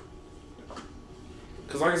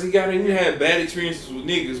 Cause like I said, he had bad experiences with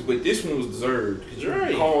niggas, but this one was deserved. Cause you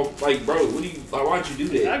Right. called, like, bro, what do you, like, why'd you do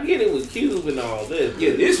that? I get it with Cube and all that.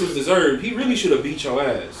 Yeah, this was deserved. He really should have beat your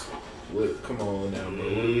ass. What? Come on now, bro.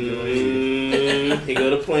 What are we doing? Here go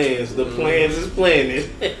the plans. The plans is planning.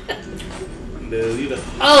 No, you know.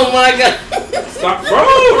 Oh my God! Stop, bro! No!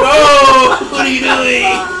 What are you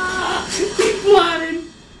doing? Keep plotting.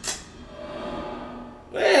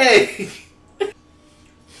 Hey.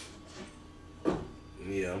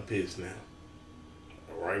 Yeah, I'm pissed now.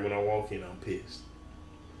 Right when I walk in, I'm pissed.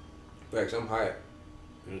 Facts, I'm hyped.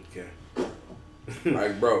 Okay.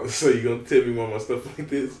 Like, bro. So you gonna tell me why my stuff like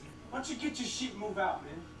this? Why don't you get your shit and move out,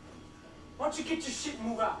 man? Why don't you get your shit and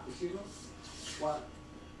move out? Excuse me? What?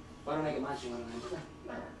 Why don't I get my shit on, man?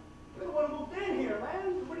 You're the one who moved in here,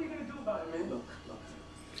 man. What are you gonna do about it, man? Look.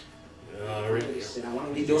 Already.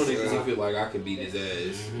 He doing it because he feel like I can beat his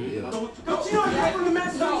ass. Yeah. Don't you know you're from the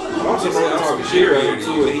mess hall? I'm also talking shit right here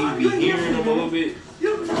too, and he be hearing him a little bit.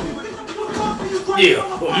 Yeah.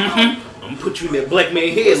 I'm gonna put you in that black man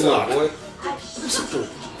headlock. boy?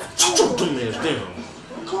 Choke them ass down.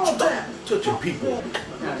 Stop touching people.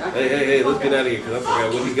 Hey, let's get out of here because I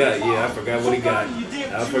forgot what he got. Yeah, I forgot what he got. I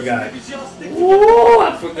forgot. Ooh,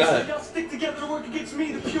 I forgot. Y'all stick together to work against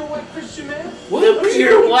me, the pure white Christian man. What? The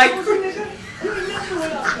pure white Christian? You ain't nothing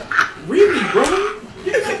without that. Really, bro?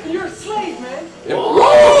 You're a slave, man.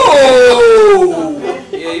 Whoa!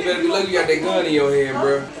 Yeah, you better be lucky you got that gun in your hand,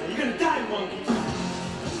 bro. You're gonna die, monkey.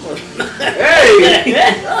 Hey!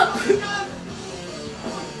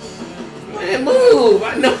 Man, move! I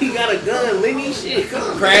know he got a gun, Lenny. Shit, come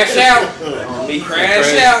on. Crash out.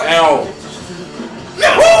 Crash out.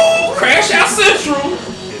 No! Crash out central!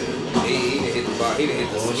 He didn't hit the bar. He didn't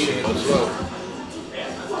hit the slow.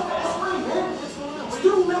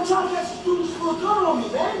 Dude, man, I'm trying to get some students for a gun on me,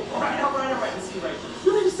 man. All right. Let's see right.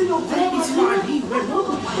 You need to see no damn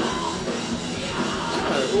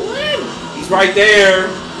He's right there.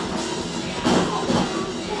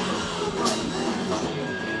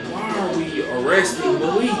 Why are we arresting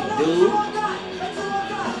Malik, dude?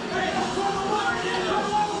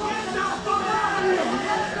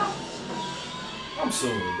 I'm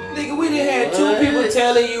suing, bro. Nigga, we done had two people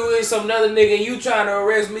telling you with some other nigga and you trying to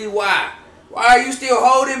arrest me. Why? Why are you still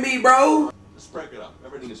holding me, bro? Let's break it up.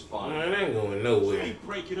 Everything is fine. Man, it ain't going nowhere. Hey,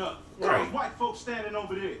 break it up. Right. Those white folks standing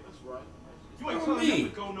over there. That's right. You ain't On telling me. them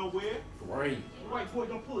to go nowhere. Right. The white boy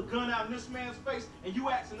gonna pull a gun out in this man's face and you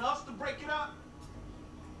asking us to break it up?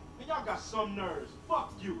 And y'all got some nerves.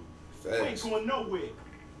 Fuck you. You ain't Facts. going nowhere.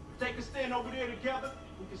 If they can stand over there together,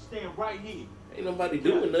 we can stand right here. Ain't nobody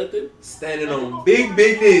doing nothing. Standing on big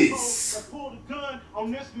business. That pull the gun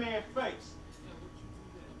on this man's face.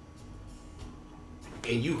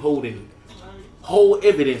 And you holding whole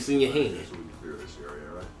evidence in your hand. You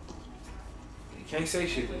can't say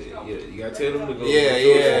shit to that. Yeah, you gotta tell them to go.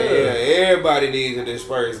 Yeah. Everybody needs to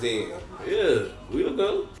disperse then. Yeah, we'll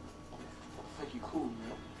go. I think you cool,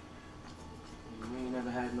 man. You ain't never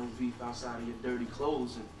had no beef outside of your dirty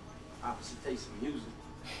clothes and opposite taste in music.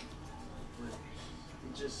 But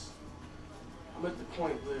I'm at the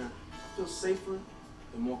point where I feel safer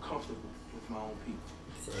and more comfortable with my own people.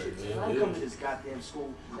 If I come to this goddamn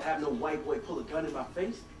school to have no white boy pull a gun in my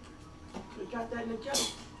face, I could have got that in the ghetto.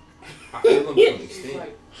 I feel them to an extent.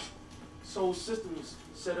 Like, this whole system is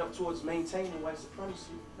set up towards maintaining white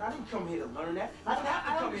supremacy. I didn't come here to learn that. I didn't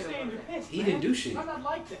have to come here to learn that. He didn't do shit. I'm not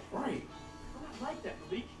like that. Right. I'm not like that,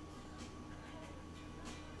 Malik.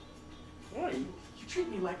 Right. You treat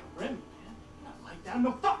me like a Remy, man. I'm not like that. I'm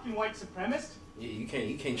no fucking white supremacist. Yeah, you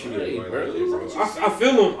can't treat Right, it like bro.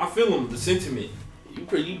 that. I feel him, the sentiment.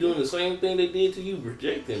 You doing the same thing they did to you,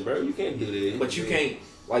 projecting, bro. You can't do that. But you can't,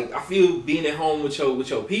 like, I feel being at home with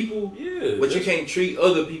your people. Yeah. But you can't treat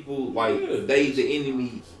other people like Yeah. they the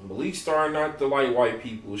enemy. Malik started not to like white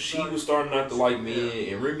people. She was starting not to like men.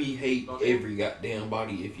 And Remy hate every goddamn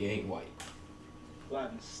body if you ain't white.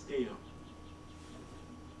 Plotting to steal.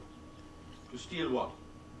 To steal what?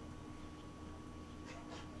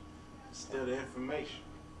 Steal the information.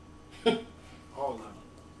 All of it.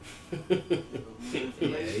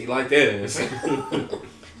 Yeah, he like that answer. The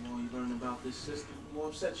more you learn about this system, the more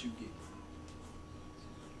upset you get.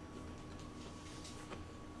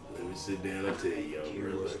 Let me sit down and tell you, young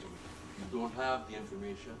brother. If you don't have the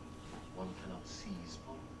information, one cannot seize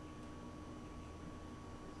power.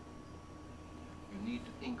 You need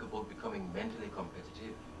to think about becoming mentally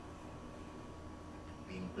competitive.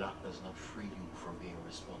 Being black does not free you from being a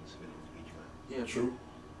responsible individual. Yeah, True.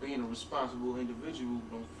 Being a responsible individual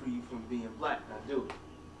don't free you from being black. I do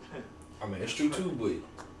it. I mean, it's true too,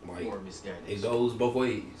 but like Or misguided. it goes both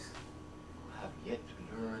ways. You have yet to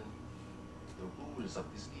learn the rules of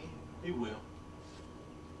this game. He will.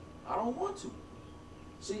 I don't want to.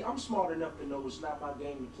 See, I'm smart enough to know it's not my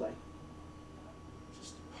game to play.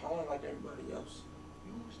 Just a pawn like everybody else.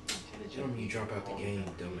 Use the You intelligent. know you drop out the game,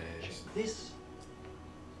 dumbass. This,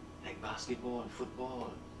 like basketball and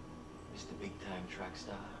football, Mr. Big Time Track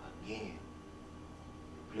Star, a game.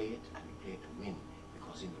 You play it and you play it to win.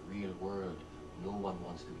 Because in the real world, no one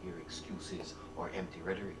wants to hear excuses or empty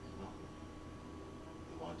rhetoric. No.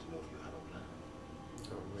 They want to know if you had a plan.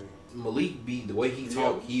 Malik be the way he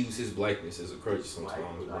talk, he use his blackness as a crutch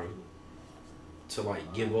sometimes, bro. To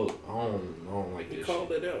like give up. I don't like He this called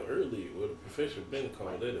shit. that out earlier. Well, the professor Ben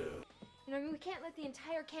called that out. You know, we can't let the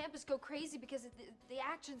entire campus go crazy because of the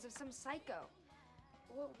actions of some psycho.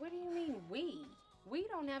 What do you mean, we? We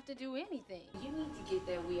don't have to do anything. You need to get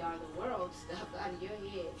that we are the world stuff out of your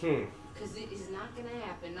head. Because it is not going to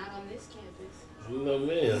happen, not on this campus. No,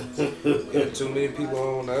 man. There's too many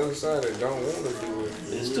people on the other side that don't want to do it.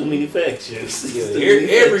 There's too many factions.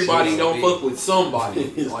 Everybody don't fuck with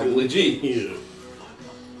somebody. Like legit. Yeah.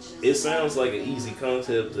 It sounds like an easy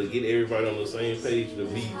concept to get everybody on the same page to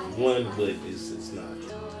be one, but it's not.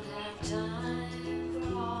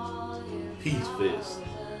 Peace fest.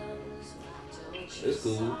 It's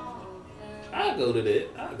cool. I go to that.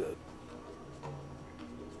 I go.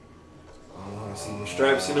 I see them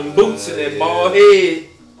straps and them boots and that bald head. Hey,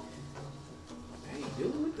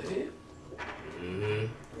 dude, what the hell?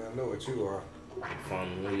 I know what you are.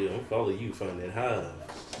 I'm follow you, find that hive.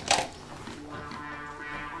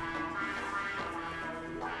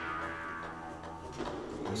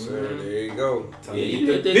 Yes, sir. There you go. Yeah, you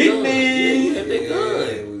got that gun. Yeah, you got that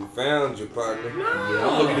gun. We found you, partner. Yeah,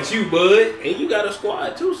 I'm looking at you, bud. And you got a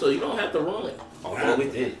squad too, so you don't have to run. Oh, I'm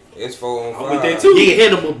with that. It's 4 on 5. I'm with that too. Yeah,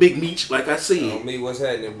 Hannibal, big meat, like I said. On me, what's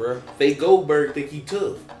happening, bro? Fake Goldberg think he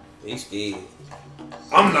tough. He's scared.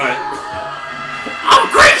 I'm not. I'm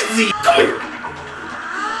crazy. Come here.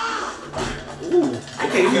 Ooh.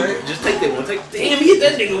 Okay, you just take that one. Damn, he hit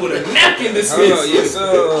that nigga with a napkin this fist. Oh, yes,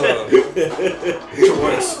 sir.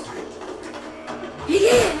 Twice.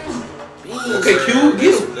 Yeah. Okay, Q,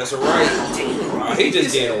 get him. That's a right. Damn. Oh, he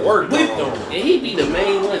just getting worked on. And he be the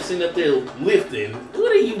main one sitting up there lifting.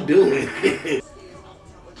 What are you doing?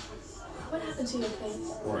 What happened to your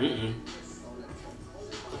face?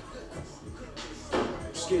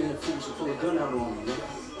 Scared that fools to pull a gun out on me, man.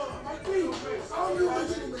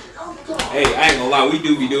 Hey, I ain't gonna lie, we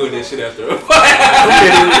do be doing this shit after a fight.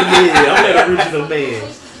 I'm that original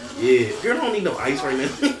man. Yeah. Girl, don't need no ice right now.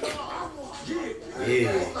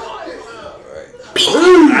 Yeah.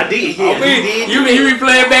 I did, yeah. You be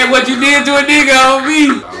playing back what you did to a nigga on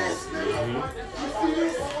me.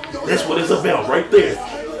 That's what it's about right there.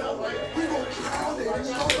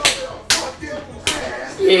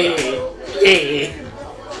 Yeah.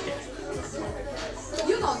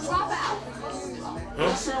 You gonna drop out?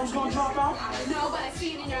 I said I was gonna drop out? No, but I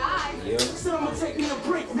see it in your eyes. Yeah. I said I'm gonna take me a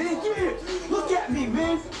break, man. Yeah. Look at me,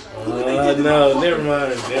 man. No, never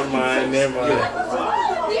mind.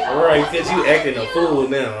 Alright, because you acting a fool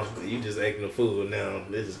now. You just acting a fool now.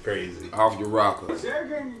 This is crazy. Off your rocker. That's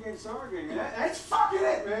fucking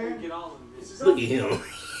it, man. Get all of this. Look at him.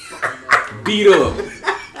 Beat up.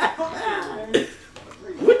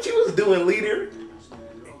 What you was doing, leader?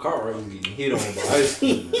 Car was getting hit on by ice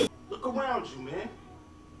cream. Look around you, man.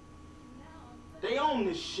 They own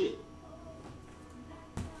this shit.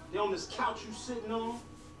 They own this couch you sitting on.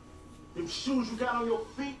 Them shoes you got on your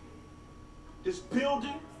feet. This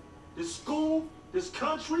building. This school. This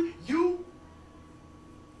country. You.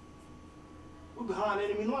 We're behind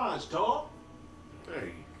enemy lines, dog.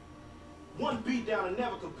 Hey. One beat down and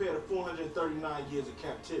never compare to 439 years of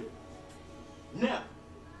captivity. Never.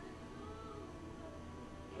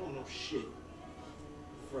 You don't know shit.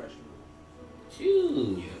 Freshman.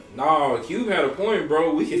 Cube. Nah, Cube had a point,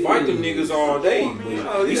 bro. We can fight them niggas all day,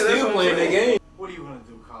 but we still playing that game. What are you gonna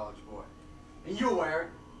do, college boy? And you, Eric,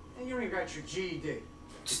 and you ain't got your GED.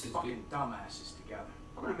 Just fucking dumbasses together.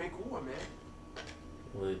 I'm gonna make war, man.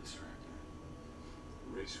 What?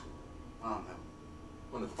 Race war. I don't know.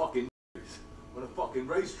 On the fucking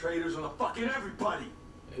race traders, on the fucking everybody.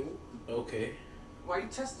 Okay. Why are you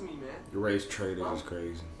testing me, man? The race trader is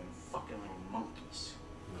crazy. Them fucking little monkeys.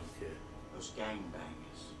 Okay. Those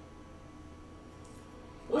gangbangers.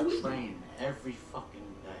 What We're training every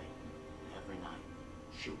fucking day, every night,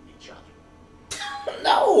 shooting each other.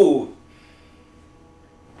 No!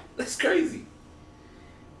 That's crazy.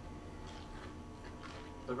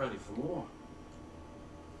 They're ready for war.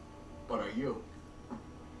 But are you?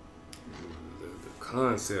 The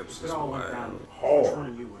concepts If is it all went down, wild. which one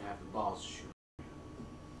of you would have the balls to shoot?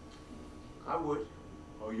 I would.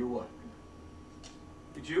 Oh, you would?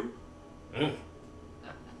 Did you? I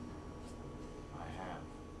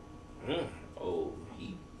have. Oh,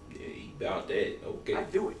 he about that. Okay.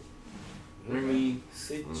 I'd do it. Let me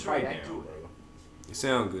sit That's right right, I'd do down, it. bro. You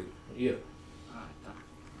sound good. Yeah.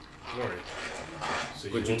 Alright. So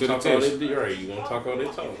Put you you to gonna the talk all test. that? Alright, you gonna talk all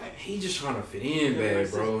that talk? He just trying to fit in bad,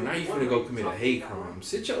 bro. Now you finna go commit a hate crime.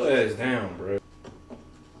 Sit your ass down, bro.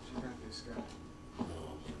 She got this guy. Oh,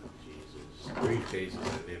 Jesus. 3 cases in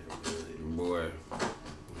different good. Boy.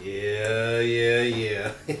 Yeah.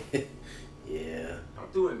 Yeah. I'll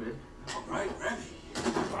do it, man. All right, ready.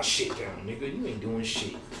 My shit down, nigga. You ain't doing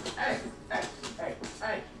shit. Hey.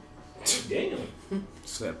 Damn.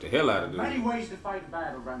 Slap the hell out of Many dude. ways to fight a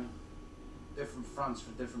battle, Remy. Different fronts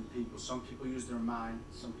for different people. Some people use their mind.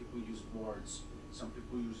 Some people use words. Some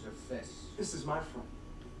people use their fists. This is my front.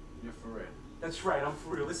 You're for real. That's right, I'm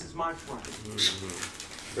for real. This is my front.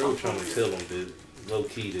 They were trying to tell him that low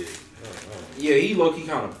key that. Yeah, he low key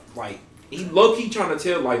kind of like he low key trying to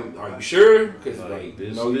tell like, are you sure? Cause like this,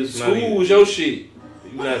 you know, this not school even- was your shit.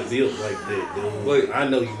 You're not built like that, dude. But I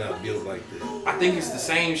know you're not built like that. I think it's the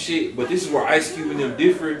same shit, but this is where Ice Cube and them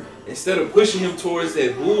differ. Instead of pushing him towards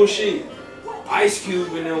that bullshit, Ice Cube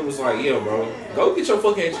and them was like, yeah, bro, go get your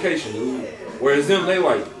fucking education, dude. Whereas them, they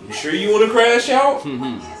like, you sure you want to crash out?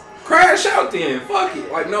 Crash out then. Fuck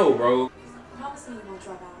it. Like, no, bro. Promise me you won't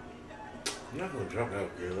drop out. I'm not gonna drop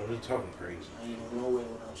out, girl. I'm just talking crazy. I ain't going nowhere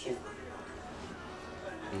without you.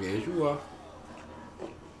 Yes, you are.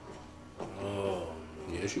 Oh.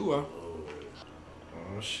 Yes, you are.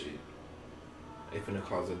 Oh, shit. They finna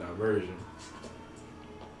cause a diversion.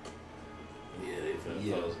 Yeah, they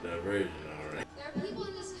finna cause a diversion, alright. There are people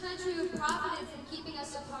in this country who profited from keeping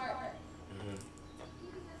us apart.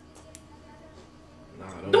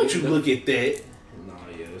 Nah, Don't you look at that. Nah,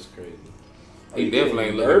 yeah, that's crazy. He You definitely getting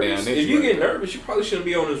ain't looking nervous? down If this you way. get nervous, you probably shouldn't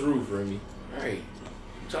be on this roof, Remy. Hey,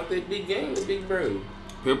 talk that big game with big bro.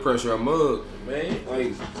 Peer pressure a mug. Man,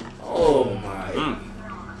 like, oh my.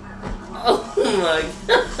 Oh my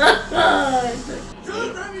god.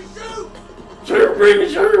 Shoot, Remy, shoot! Shoot, Remy,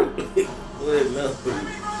 shoot. Well, no.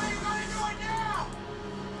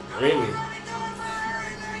 Remy.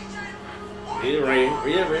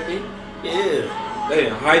 Yeah, Remy. Yeah. They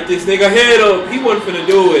didn't hype this nigga head up. He wasn't finna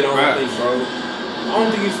do it, I don't think, bro. I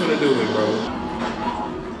don't think he's finna do it, bro.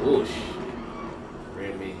 Whoosh.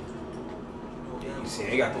 Remy. You see, I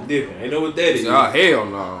ain't got the dipping. I know what that is. Oh, hell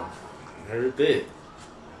no. I heard that.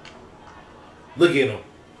 Look at him.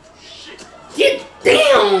 Get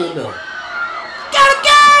down! Gotta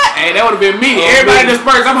go! Hey, that would have been me. Everybody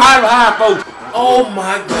dispersed. I'm hiding behind folks. Oh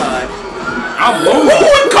my god. I'm moving. Who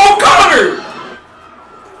would call Connor?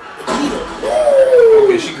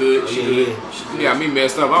 Okay, she good. She good. You got me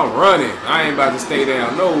messed up. I'm running. I ain't about to stay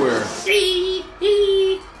down nowhere.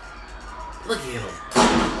 Look at him.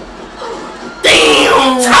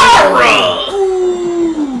 Damn! Tara!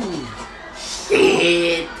 Ooh.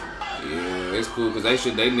 Shit. Yeah, it's cool because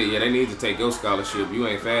they need to take your scholarship. You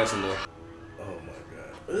ain't fast enough. Oh my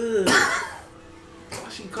god. Ugh. Why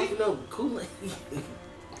she coughing up Kool-Aid?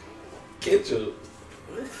 Ketchup.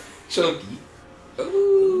 Chunky.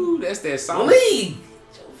 Ooh, that's that sauce. Leave!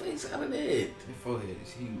 Get your face out of that. That forehead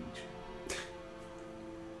is huge.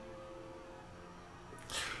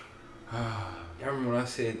 Y'all remember when I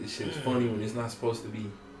said this shit is funny when it's not supposed to be?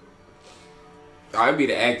 Oh, it be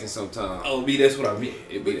the acting sometimes. Oh, that's what I mean.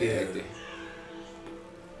 It be the acting.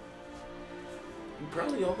 You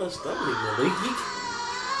probably on my stomach, Malik.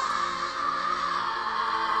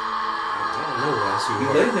 I don't know why I see you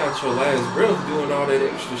letting out your last breath doing all that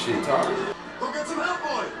extra shit, Tyler. Go get some help,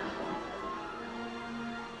 boy.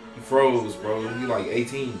 He froze, bro. He like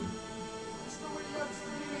 18.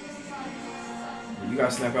 You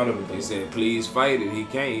gotta snap out of it though. He said, please fight it. He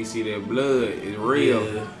can't. He see that blood. It's real.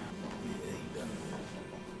 Yeah.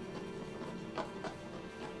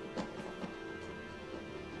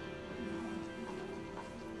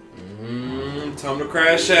 Time to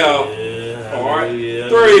crash out. Yeah, Part 3.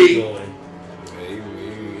 Yeah, you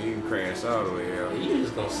can crash all the way out. You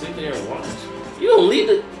just gonna sit there and watch. You don't leave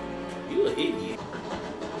it. You an idiot.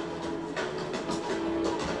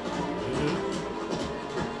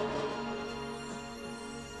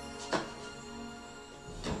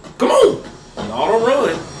 Come on! No, don't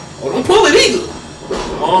run. Oh, don't pull it either.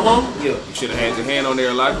 Yeah. You should have had your hand on there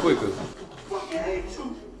a lot quicker.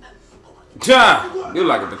 Ja! You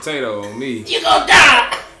like a potato on me. You gonna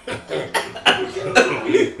die!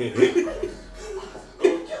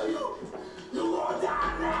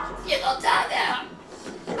 You gonna die now.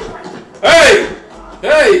 Hey!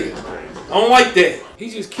 Hey! I don't like that. He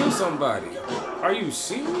just killed somebody. Are you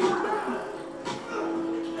serious?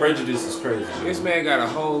 Prejudice is crazy. This man got a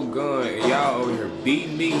whole gun and y'all over here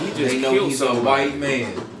beating me. He just They know killed he's somebody. a white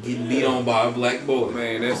man getting beat on by a black boy.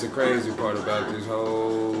 Man, that's the crazy part about this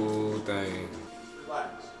whole thing.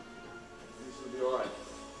 Relax. You should be alright.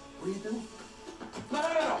 What are you doing?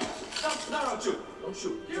 No, don't shoot. Don't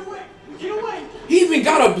shoot. Get away. Get away. He even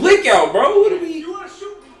got a blick out, bro. What do we? You want to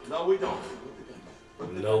shoot me? No, we don't.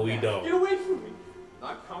 No, we don't. Get away from me.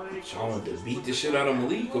 Not coming any I want to beat the shit out of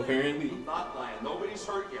Malik, apparently. I'm not lying. Nobody's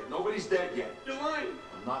hurt yet. Nobody's dead yet. You're lying.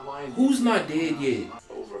 I'm not lying. Who's not dead yet?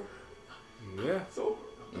 Over. Yeah. It's over.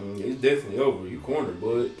 It's definitely over. You cornered,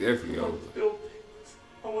 bud. Definitely over. Bill,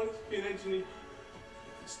 I want to be an engineer. You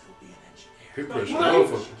can still be an engineer. Peer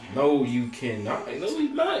pressure. No, you cannot. No,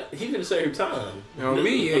 he's not. He gonna serve time. You know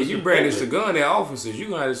me, yeah, you brandish the gun at officers. You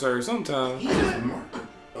gonna have to serve sometime. He just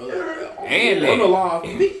murdered. And that.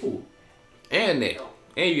 Unalive people. And that.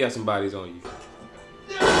 And you got some bodies on you.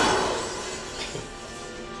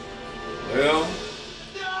 Well,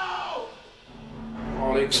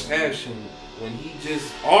 all that compassion when he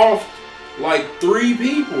just offed like 3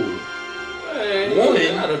 people. Hey, 1,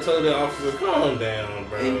 I done told the officer, calm down,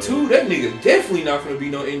 bro. and 2, that nigga definitely not gonna be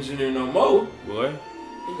no engineer no more. Boy.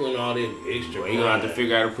 He doing all that extra. He gonna have to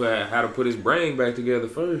figure out how to put his brain back together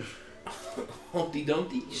first. Humpty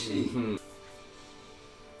Dumpty shit.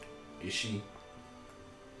 Is she?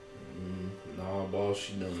 Nah, boss,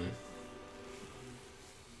 she done.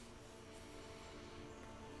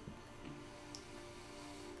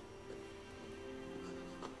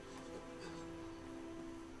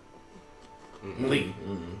 Leave.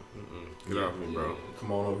 Get off me, bro.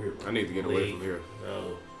 Come on over here. I need to get away from here.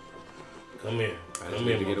 No. Come here. I just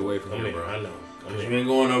need to get away from here, bro. I know. Come You here. ain't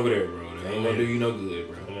going over there, bro. That ain't gonna do you no good,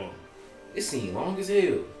 bro. Come on. It seemed long as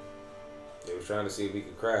hell. They was trying to see if we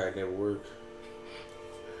could cry. It never worked.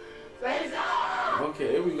 Okay,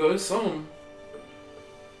 there we go. It's something.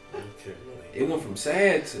 Okay. It went from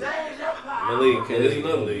sad to Malik. Okay, there's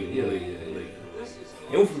another league. Yeah.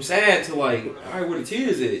 It went from sad to like, alright, where the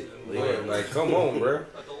tears at? Like, come on, bro.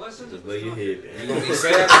 Just lay your head down. You gonna be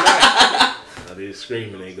sad tonight? Now this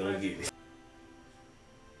screaming ain't gonna get it.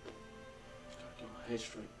 Get my head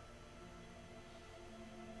straight.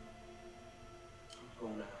 Go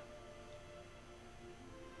now.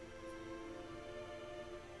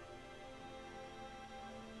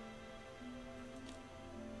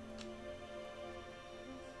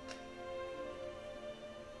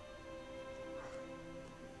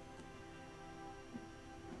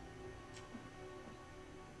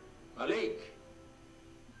 Malik!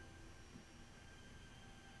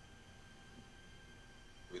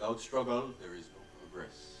 Without struggle, there is no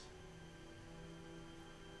progress.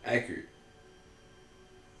 Accurate.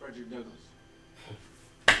 Frederick Douglass.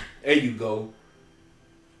 There you go.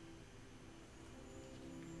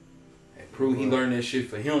 And prove he learned that shit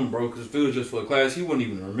for him, bro. Because if it was just for a class, he wouldn't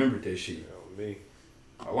even remember that shit. On me.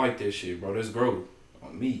 I like that shit, bro. That's growth.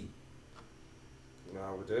 On me.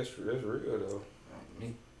 Nah, but that's real though. On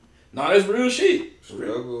me. Nah, that's real shit.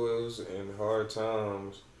 Struggles and hard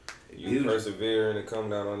times. You persevere and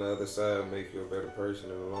come out on the other side, make you a better person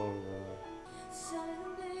in the long run.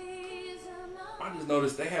 I just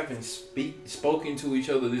noticed they haven't spoken to each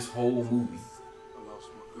other this whole movie. I lost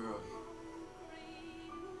my girl here.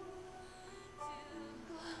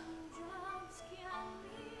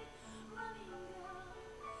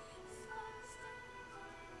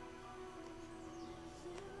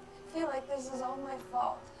 I feel like this is all my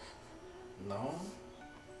fault. No.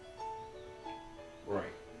 Right.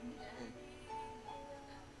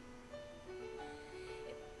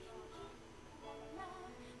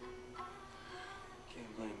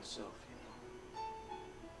 Can't blame myself,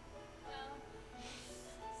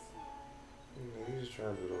 You just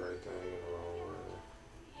trying to do the right thing in the long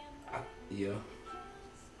run. Yeah.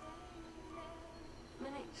 My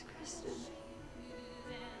name's Kristen.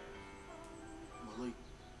 Malik.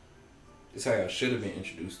 This is how y'all should have been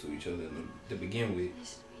introduced to each other to begin with.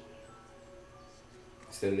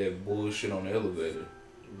 Instead of that bullshit on the elevator.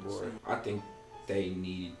 Boy. I think they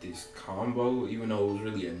needed this combo, even though it was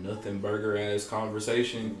really a nothing burger ass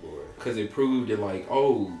conversation. Because it proved that, like,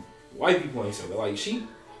 oh, white people ain't something. Like, she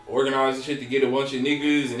organized the shit to get a bunch of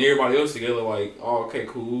niggas and everybody else together, like, oh, okay,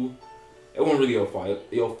 cool. It wasn't really your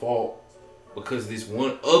fault because this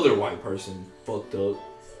one other white person fucked up.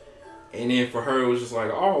 And then for her, it was just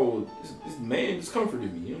like, oh, this man just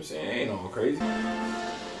comforted me. You know what I'm saying? Ain't all crazy.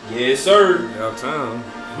 Yes, sir. Y'all time.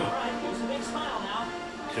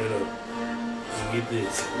 Shut up. Get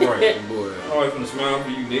this. Right, boy. I'm always gonna smile for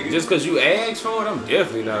you, nigga. Just because you asked for it, I'm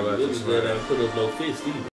definitely not about to smile. I put up no fist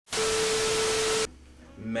either.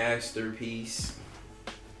 Masterpiece.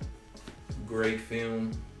 Great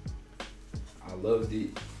film. I loved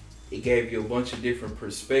it. It gave you a bunch of different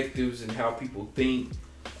perspectives and how people think.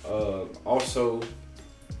 Also,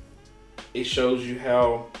 it shows you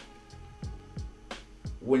how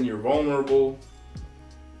when you're vulnerable,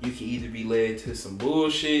 you can either be led to some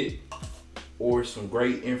bullshit or some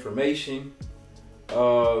great information.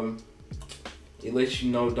 It lets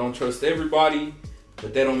you know don't trust everybody,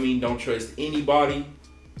 but that don't mean don't trust anybody.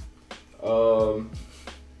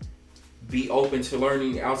 Be open to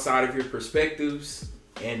learning outside of your perspectives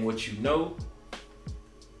and what you know.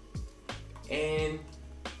 And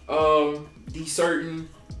these certain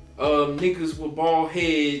niggas with bald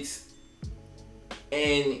heads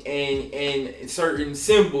and certain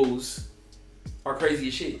symbols are crazy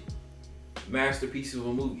as shit. Masterpiece of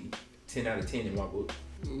a movie. 10 out of 10 in my book.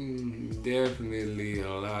 Definitely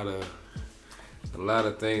a lot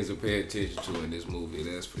of things to pay attention to in this movie,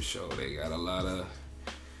 that's for sure. They got a lot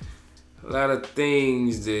of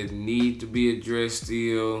things that need to be addressed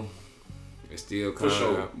still. It's still kind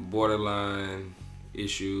of borderline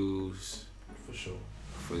issues. For sure.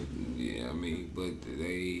 Yeah, I mean, but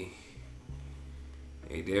they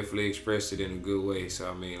definitely expressed it in a good way. So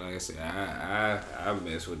I mean, like I said, I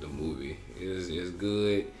mess with the movie. It's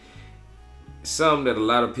good. Something that a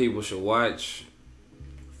lot of people should watch.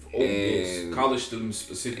 Yes. College students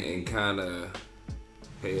specifically. And kind of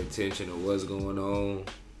pay attention to what's going on.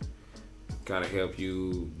 Kind of help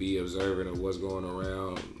you be observant of what's going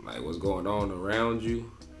on around you.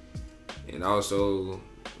 And also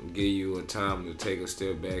give you a time to take a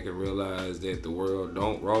step back and realize that the world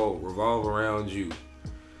don't revolve around you.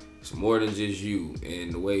 It's more than just you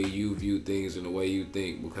and the way you view things and the way you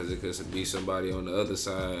think, because it could be somebody on the other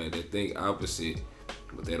side that think opposite,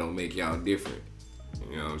 but they don't make y'all different.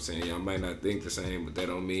 You know what I'm saying? Y'all might not think the same, but that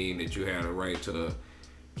don't mean that you have a right to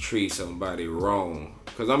treat somebody wrong.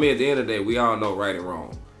 Because I mean, at the end of the day, we all know right and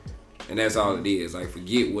wrong. And that's all it is. Like,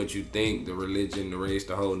 forget what you think, the religion, the race,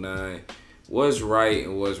 the whole nine. What's right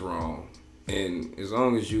and what's wrong. And as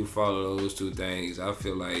long as you follow those two things, I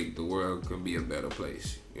feel like the world can be a better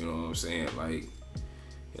place. You know what I'm saying? Like,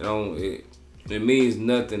 you know, it means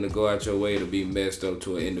nothing to go out your way to be messed up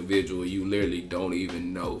to an individual you literally don't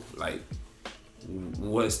even know. Like,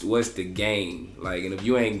 what's the gain? Like, and if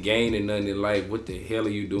you ain't gaining nothing in life, what the hell are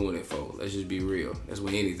you doing it for? Let's just be real. That's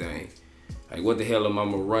with anything. Like, what the hell am I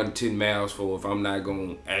gonna run 10 miles for if I'm not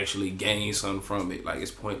gonna actually gain something from it? Like,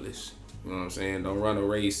 it's pointless. You know what I'm saying? Don't run a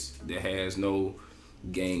race that has no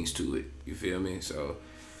gains to it. You feel me? So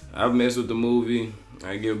I've messed with the movie.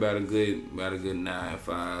 I give about a good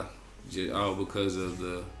 9.5, just all because of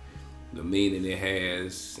the meaning it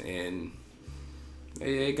has, and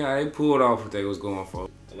they pulled off what they was going for.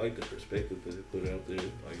 I like the perspective that they put out there.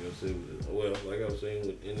 Like I said, like I was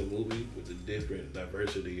saying in the movie, with the different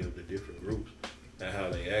diversity of the different groups and how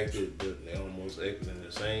they acted, but they almost acted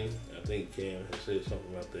the same. I think Cam had said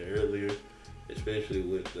something about that earlier, especially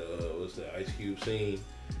with the Ice Cube scene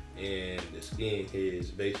and the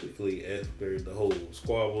skinheads basically after the whole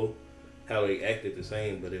squabble, how they acted the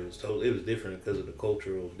same, but it was different because of the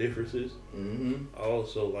cultural differences. I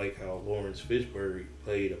also like how Lawrence Fishburne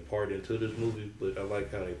played a part into this movie, but I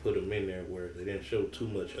like how they put him in there where they didn't show too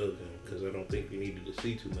much of him, because I don't think we needed to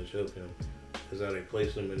see too much of him. Because how they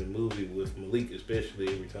placed him in the movie with Malik, especially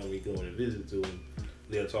every time we go on a visit to him,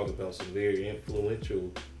 they'll talk about some very influential,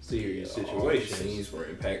 serious situations. All the scenes were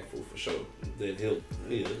impactful for sure. That helped,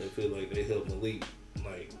 I feel like they helped Malik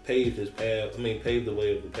pave his path. Pave the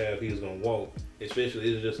way of the path he was gonna walk.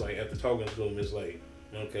 Especially, it's just like after talking to him, it's like,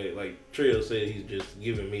 okay, like Trill said, he's just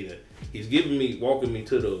walking me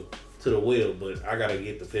to the well, but I gotta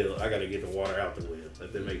get the water out the well.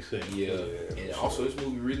 If that makes sense. Yeah. And also, this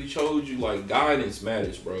movie really showed you like guidance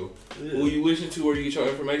matters, bro. Yeah. Who you listen to, where you get your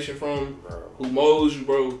information from, who molds you,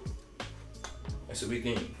 bro. That's a big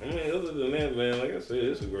thing. Other than that, man, like I said,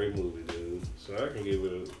 it's a great movie, dude. So I can give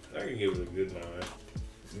it a good 9.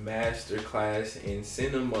 Masterclass in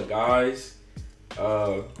cinema, guys.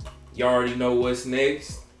 You already know what's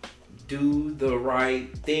next. Do the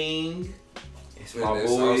right thing. It's my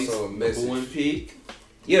boys, number one pick.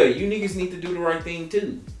 Yeah, you niggas need to do the right thing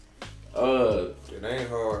too. It ain't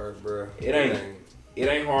hard, bro. It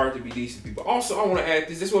ain't hard to be decent people. Also, I want to add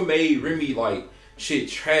this. This what made Remy shit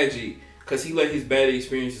tragic, cause he let his bad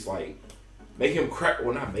experiences make him crash.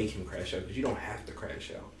 Well, not make him crash out, cause you don't have to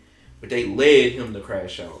crash out. But they led him to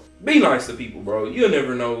crash out. Be nice to people, bro. You'll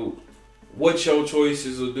never know what your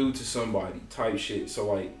choices will do to somebody, type shit.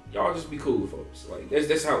 So y'all just be cool, folks.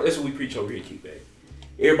 That's what we preach over here at Kickback.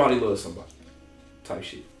 Everybody loves somebody, type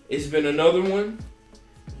shit. It's been another one.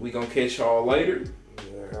 We gonna catch y'all later.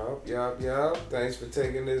 Yup. Thanks for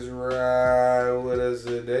taking this ride with us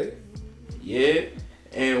today. Yeah,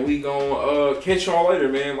 and we gonna catch y'all later,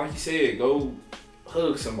 man. Like you said, go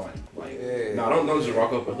hug somebody. Don't just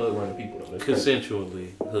rock up and hug random people though.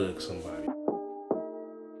 Consensually hug somebody.